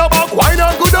time bend your back, wine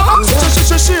on good hoe. She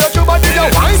shake your body, you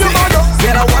wine your body.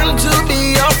 Said I want to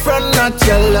be your friend, not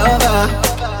your lover.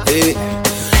 Hey.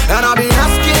 And I'll be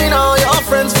asking all your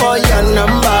friends for your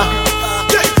number.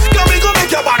 Yeah, can we go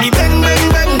make your body bang, bang,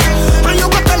 bang? And you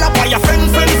go tell up all your friend.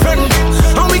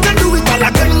 And we can do it all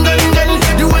again, gang.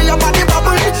 The way your body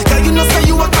bubble, girl, you know say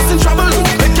you are causing trouble.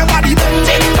 Make your body bang,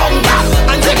 bang, bang, bang.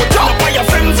 And you go tell up all your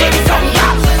friends. We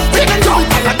can do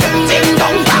it all again, gang.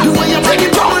 The way your body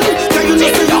bubble, girl, you know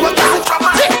say you are causing trouble.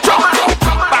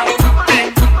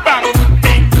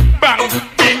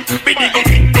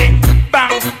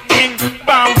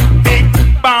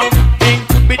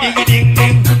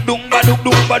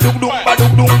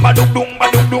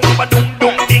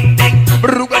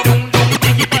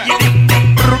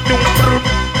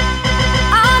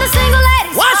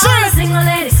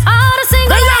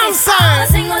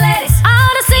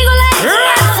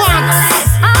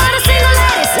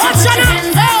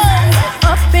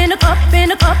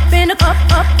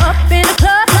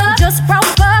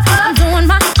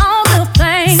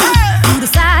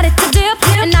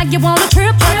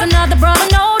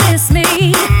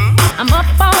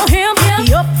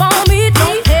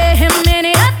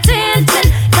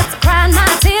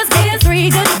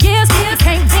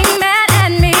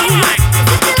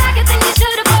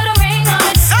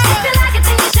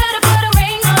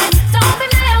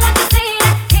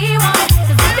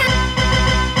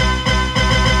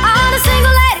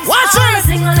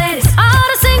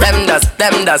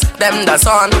 Them that's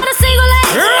on.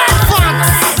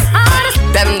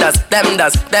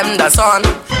 Them that's on.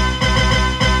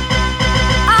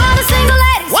 All the single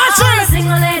ladies. Watch it. All the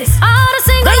single ladies. All the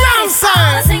single ladies.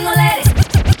 All the single ladies.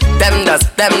 Them that's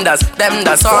on. Them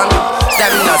that's on.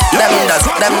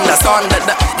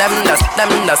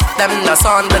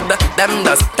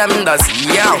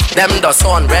 Yeah. Them that's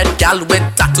on. Red gal with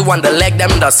tattoo on the leg.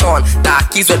 Them that's on.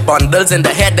 Darkies with bundles in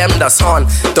the head. Them that's on.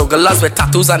 Douglas with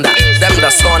tattoos on the. Them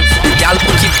that's on. The gal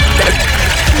who keep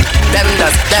them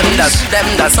that's on. Them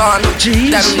that's on.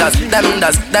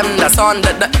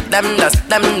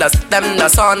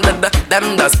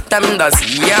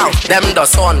 Yeah. Them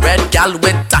that's on. Red gal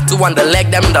with tattoo on the leg.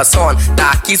 Them that's on.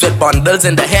 Darkies with bundles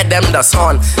in the head. Them that's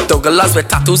on. Douglas with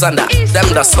tattoos on the.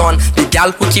 Them that's on. The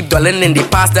gal who keep dwelling in the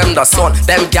past. Them that's on.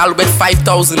 Them gal with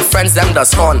 5,000 friends. Them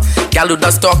that's on. Gal who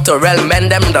does talk to real men.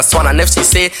 Them that's on. And if she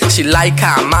say she like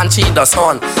her man, she does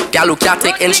on. Gal who can't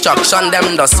take instruction.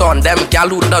 Them that's on. Them gal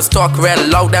who does talk real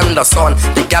loud. Them that's on.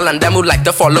 The gal and them who like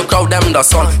to follow crowd. Them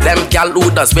that's on. Them gal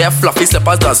who does wear fluffy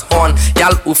slippers. Does on.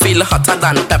 Gal who feel hotter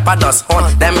than pepper. Does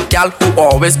on. Them gal who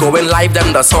always going live.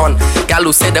 Them that's on. Gal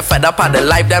who say they fed up at the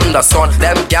life. Them that's on.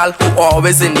 Them gal who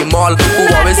always in the mall. Who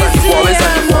always on the.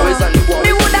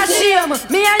 Me woulda shame.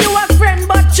 Me and you a friend,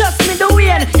 but trust me, the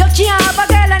way you can't have a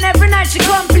girl and every night she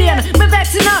complain. Me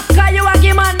vexing her, cause you a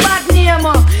give man bad name.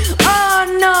 Oh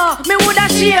no, me woulda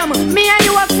shame. Me and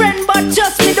you a friend, but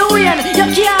just me the way you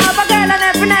can't have a girl and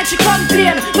every night she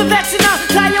complain. Me vexing her,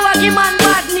 cause you a give man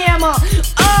bad name.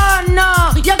 Oh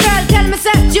no, your girl tell me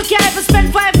say you can't even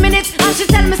spend 5 minutes, and she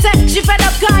tell me say she fed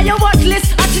up cause you worthless,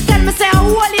 and she tell me say a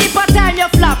whole heap of time you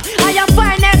flop, and you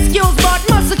find excuse but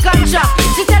muscle contract.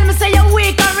 She tell me say you're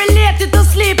weak and related to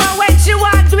sleep, and when she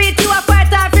want to eat you a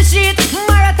fight her for shit.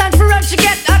 Marathon for run she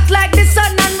get hot like the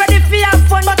sun and ready for have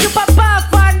fun, but you pop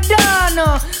off and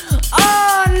done.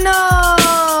 Oh no,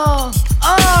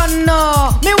 oh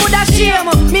no, me woulda shame.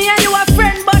 Me and you a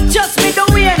friend, but just me the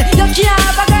way you can't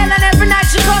have a girl and every night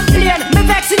she complain. Me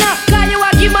vexing her, cause you a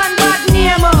give man bad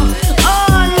name.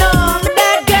 Oh no,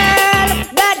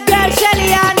 that girl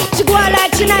Shelly Ann, she go on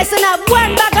like she nice and have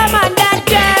one bag of man.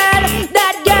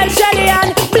 That girl Shelly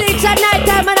Ann, bleach at night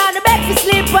time and on the bed for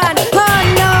sleep on.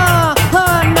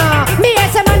 Oh no, me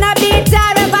as a man a beat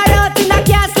her ever out in a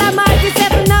castle, man to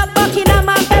 7 up, Buckingham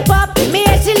and pep up. Me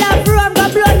as she love rum, go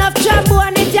blow enough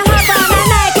trombone. If you have on a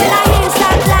night in a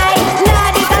instant light,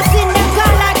 Lord it a sin them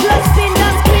call like close spin,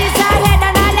 don't squeeze her head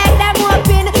and I let them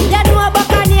open. You know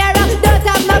Buccaneer, don't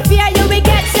have no fear, you will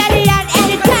get Shelly Ann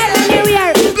anytime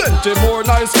anywhere. Plenty more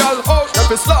nice girl out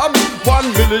every slam.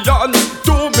 1 million,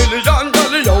 2 million,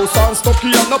 dolly house and Stucky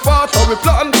and a part of we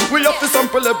plan. We have to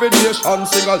sample every nation,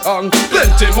 sing along.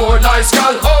 Plenty more nice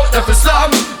girl out every slam.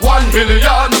 1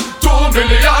 million, 2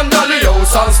 million, dolly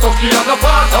house and Stucky and a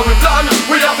part of we plan.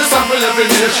 We have to sample every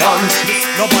nation.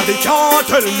 Nobody can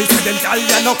tell me say them gal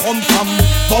ya no come from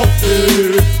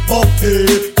Buffy.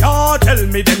 Can't tell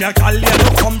me them ya gal ya no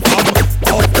come from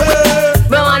Buffy.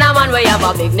 Me want a man where you have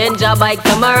a big ninja bike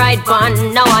to my right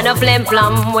pan. No want a flim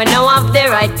flam when I have the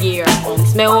right gear.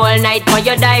 Bounce me all night for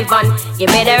your dive on. Give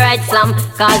me the right slam,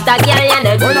 cause that girl you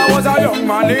know. When I was a young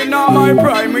man in my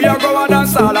prime, we a go and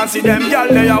dance all and see them girl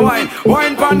they a wine.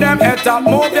 Wine pon them head top,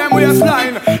 move them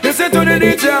waistline. Listen to the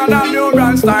DJ and a new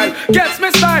brand style. Gets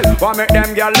me style, want make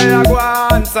them girl they a go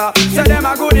answer. Say them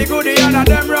a goody and a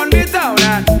them run the town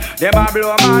and them a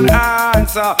blow man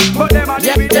answer. But them a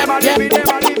leave it, them a leave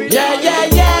it. Yeah.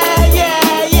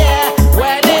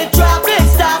 When the traffic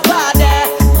stop out there,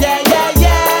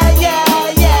 yeah.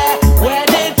 When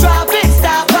the traffic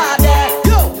stop out there,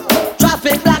 yo,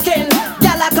 traffic blocking.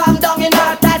 Gyal a come down in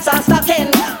her tights and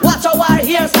stocking. Watch our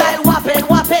hairstyle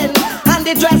whopping, and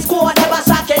the dress code ever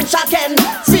shocking.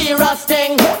 Serious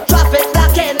thing, traffic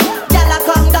blocking. Gyal a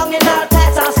come down in her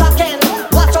tights and stocking.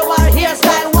 Watch our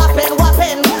hairstyle whopping,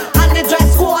 and the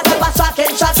dress code ever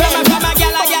shocking. Come a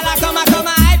gyal a come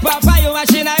a hype up for you, and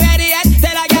she not ready yet.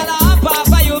 Tell a gyal a hop up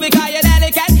for you because you're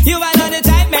delicate. You are not the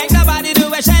type, make nobody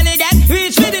do a shelly get.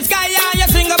 Reach for the sky and you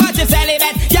sing about your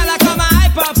celibate. Gyal a come a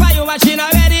hype up for you, and she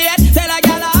not ready yet. Tell a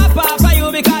gyal a hop up for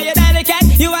you because you're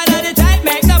delicate. You are not the type,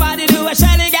 make nobody do a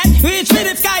shelly get. Reach for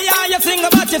the sky and you sing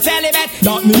about your celibate.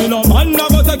 That mean a man a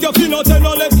go take your fin out and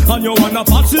let. And you want a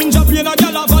passenger plane a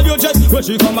gyal a value jet. When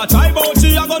she come a try bout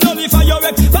she a go nullify your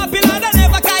wreck. Popular than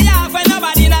ever carry off when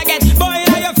nobody not get. Boy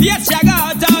in your face she go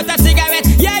out a cigarette.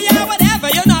 Yeah, whatever,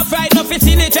 you're not fried, no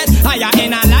facilitate. Higher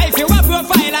in a life, you a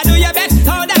profile, I do your best.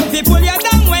 How damn fi pull you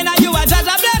down when you a judge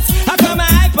a bless. I come a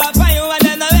hype up for you and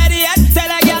then not ready yet. Tell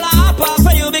a girl a hop up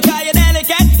for you because you're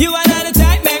delicate. You are not the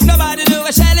type, make nobody do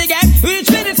a shelly get. Reach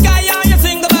for the sky and you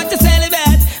sing about your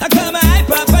celibate. I come a hype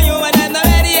up for you and then not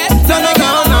ready yet. Tell a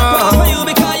girl a hop up for you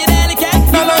because you're delicate.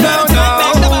 You are not the type,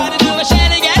 make nobody do a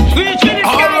shelly get. Reach for the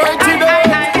sky.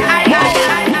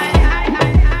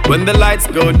 When the lights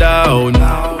go down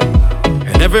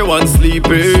and everyone's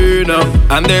sleeping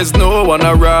and there's no one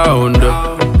around,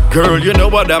 girl, you know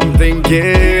what I'm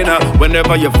thinking.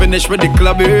 Whenever you finish with the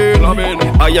clubbing,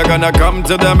 are you gonna come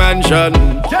to the mansion?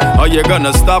 Are you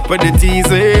gonna stop with the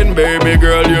teasing? Baby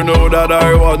girl, you know that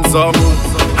I want some.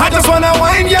 I just wanna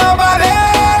wind your body,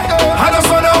 I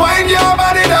just wanna wind your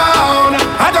body down.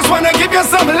 I just wanna give you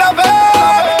some love,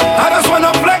 I just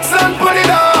wanna flex and put it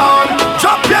on.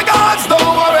 Drop your guards, don't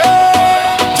worry.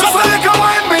 Just a little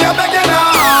wine, me I beg you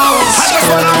now. I just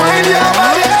wanna wind your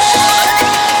body.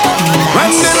 When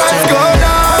the lights go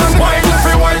down, wine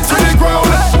every wine to the ground.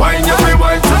 Wine every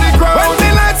wine to the ground. When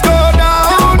the lights go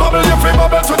down, bubble every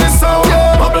bubble to the sound.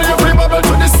 Bubble every bubble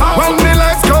to the sound. When the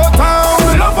lights go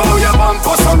down, love how your bump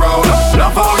us around.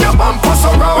 Love how your bump us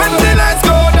around. When the lights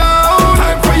go down,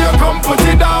 time for you come put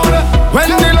it down. When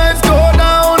the lights go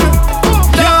down,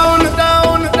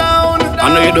 down. I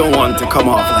know you don't want to come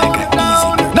off like an easy.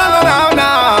 No.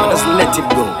 Just let it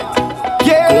go.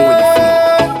 Yeah. Go with the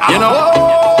flow. You know.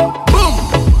 Boom.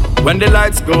 When the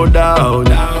lights go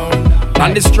down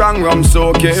and the strong rum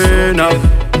soaking up.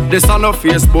 This on no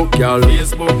Facebook, y'all.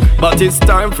 But it's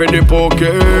time for the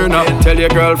poking. Tell your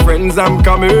girlfriends I'm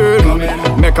coming.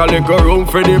 Make a little room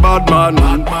for the bad man.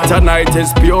 Tonight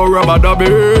is pure rubber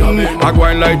dubbing. I go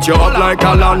and light you up like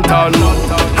a lantern.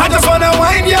 I just wanna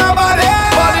wind your body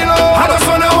low. I just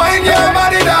wanna wind your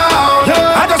body down.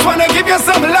 I just wanna give you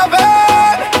some loving.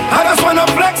 I just wanna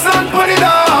flex and put it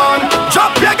on.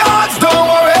 Drop your guards, don't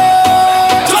worry.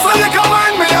 Just so you can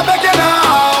wind me, I beg you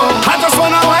now. I just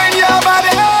wanna wind your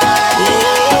body.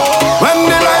 When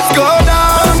the lights go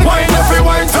down, wind your free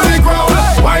wine to the ground.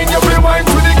 Wind your free wine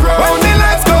to the ground. When the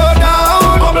lights go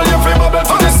down, bubble your free bubble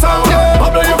to the sound.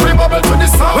 Bubble your free bubble to the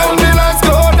sound. When the lights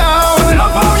go down,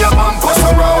 love how your bump us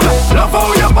around. Love how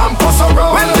your bump us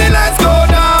around. When the lights go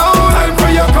down, time for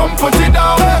you come put it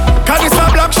down. Cause it's a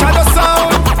black shadow sound.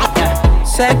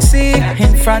 Sexy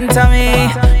in front of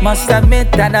me. Must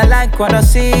admit that I like what I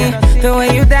see. The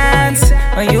way you dance,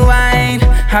 when you whine,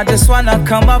 I just wanna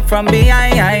come up from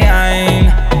behind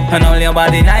and hold your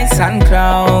body nice and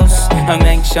close, and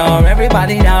make sure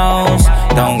everybody knows.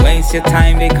 Don't waste your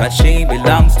time because she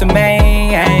belongs to me.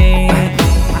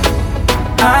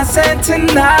 I said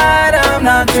tonight I'm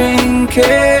not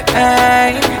drinking,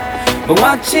 but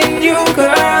watching you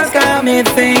girls got me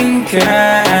thinking.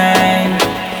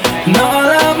 And all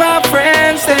of my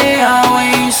friends, they are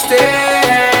wasted.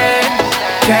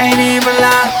 Can't even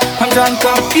lie, I'm drunk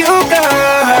off you,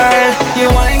 girl. You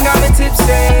ain't got me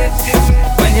tipsy.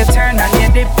 When you turn and you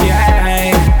dip your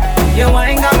eye, you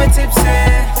ain't got me tipsy.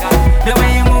 The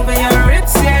way you move your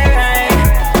hips, yeah.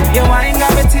 You ain't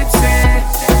got me tipsy.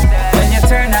 When you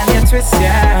turn and you twist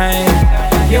your eye,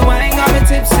 you ain't got me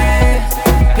tipsy.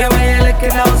 The way you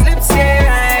licking those lips, yeah.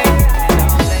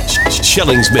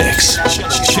 Shellings Mix.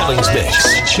 Shellings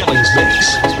Mix. Shellings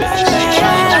Mix.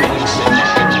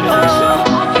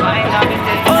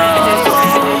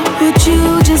 Would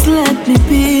you just let me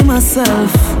be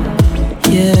myself?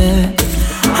 Yeah,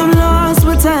 I'm lost,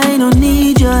 but I don't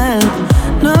need your help.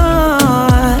 No,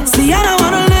 see, I don't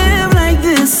wanna live like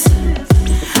this,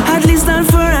 at least not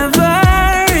forever.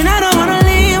 And I don't wanna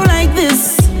live like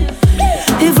this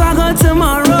if I go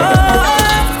tomorrow.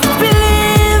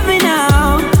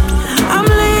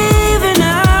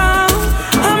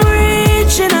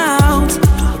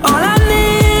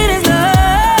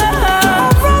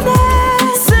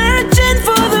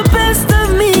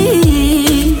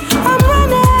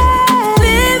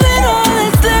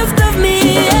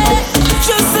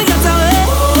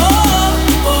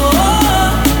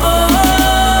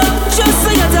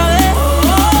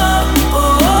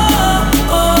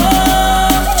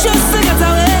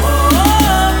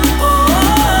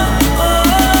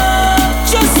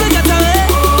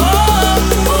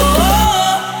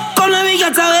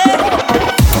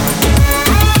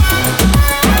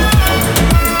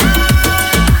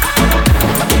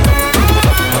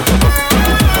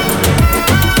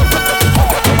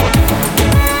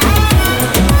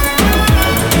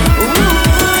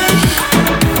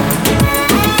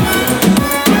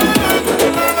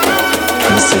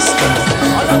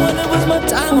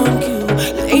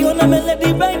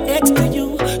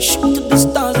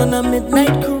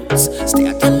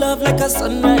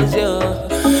 Sunrise,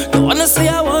 yeah. Don't wanna say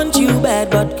I want you bad,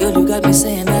 but girl, you got me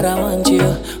saying that I want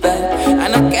you bad,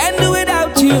 and I can't do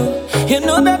without you. You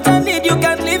know that I need you,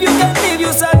 can't leave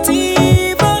you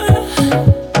sativa.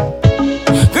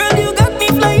 Girl, you got me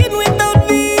flying without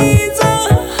visa.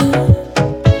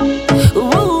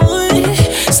 Ooh,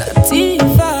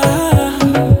 sativa.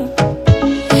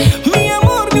 Mi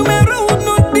amor, numero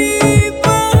uno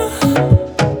diva.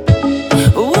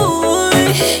 Ooh,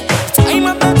 time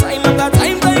after time after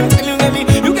time,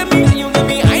 you get me,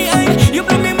 you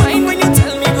blow me mind when you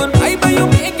tell me goodbye, but you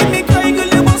making me cry,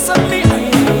 girl, you must have me.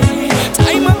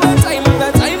 Time after time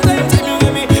after time,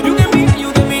 you get me,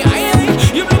 you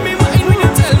blow me mind when you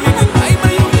tell me goodbye,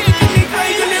 but you making me cry,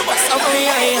 girl, you must have me.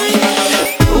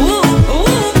 Ooh,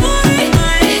 boy,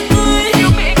 you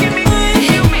making me,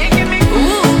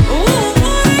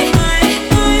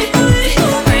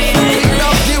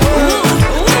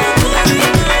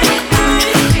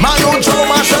 Manu Joe,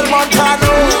 Marshall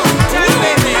Montano.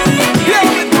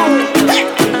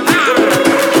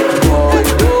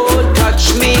 Don't touch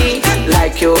me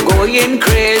like you're going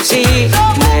crazy.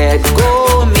 Let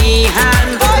go me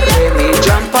hand, let me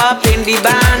jump up in the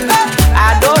band.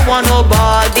 I don't want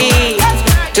nobody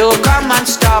to come and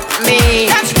stop me.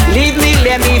 Leave me,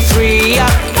 let me free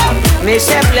up.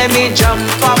 Myself, let me jump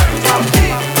up.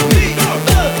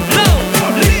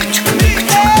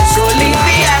 So leave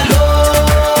me alone.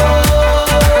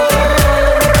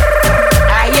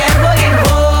 I am going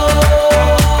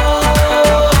home.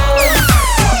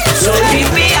 So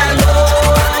leave me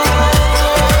alone.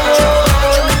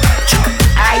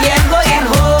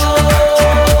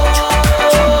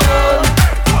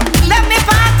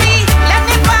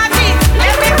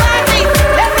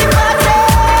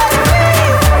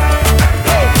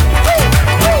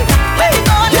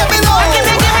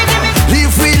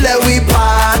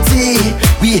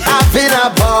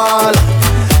 fall.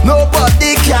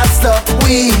 Nobody can stop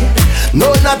we.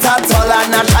 No, not at all, I'm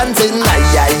not chanting. Ay,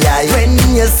 ay, ay. When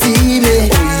you see me,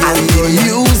 and your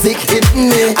music hit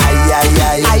me, ay, ay,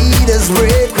 ay. I just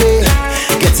break way,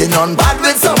 getting on bad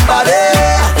with somebody.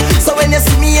 So when you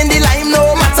see me in the line, no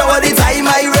matter what the time,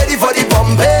 I ready for the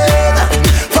pumping.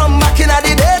 From back in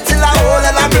the day till I hold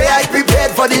and I pray, I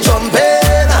prepared for the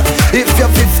jumping. If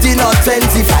you're 15 or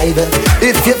 25,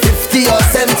 if you're 50 or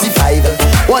 75,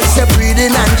 once you're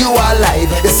breathing and you are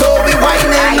alive, it's all we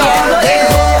whining all day.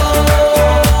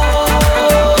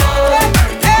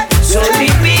 So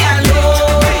leave me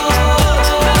alone.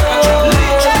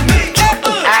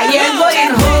 I ain't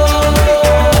going home.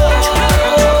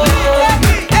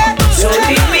 So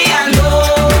leave me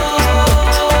alone.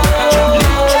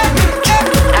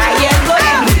 I ain't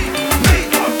going.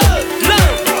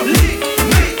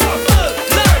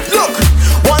 Look,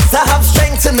 once I have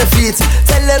strength in my feet,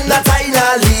 tell them that I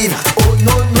not leave. Oh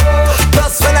no no.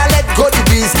 Plus when I let go the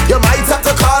beast, you might have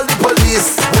to call the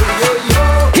police.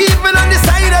 Even on the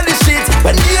side of the street,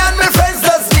 when me and my friends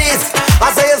just meet,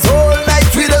 I say it's whole night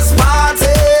we just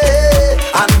party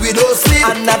and we don't sleep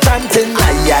and not chanting.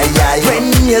 Ay ay ay. When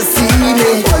you see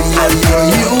me and your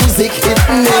music hit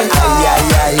me, ay ay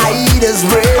ay. I just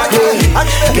break me,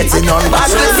 getting on bad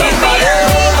with me.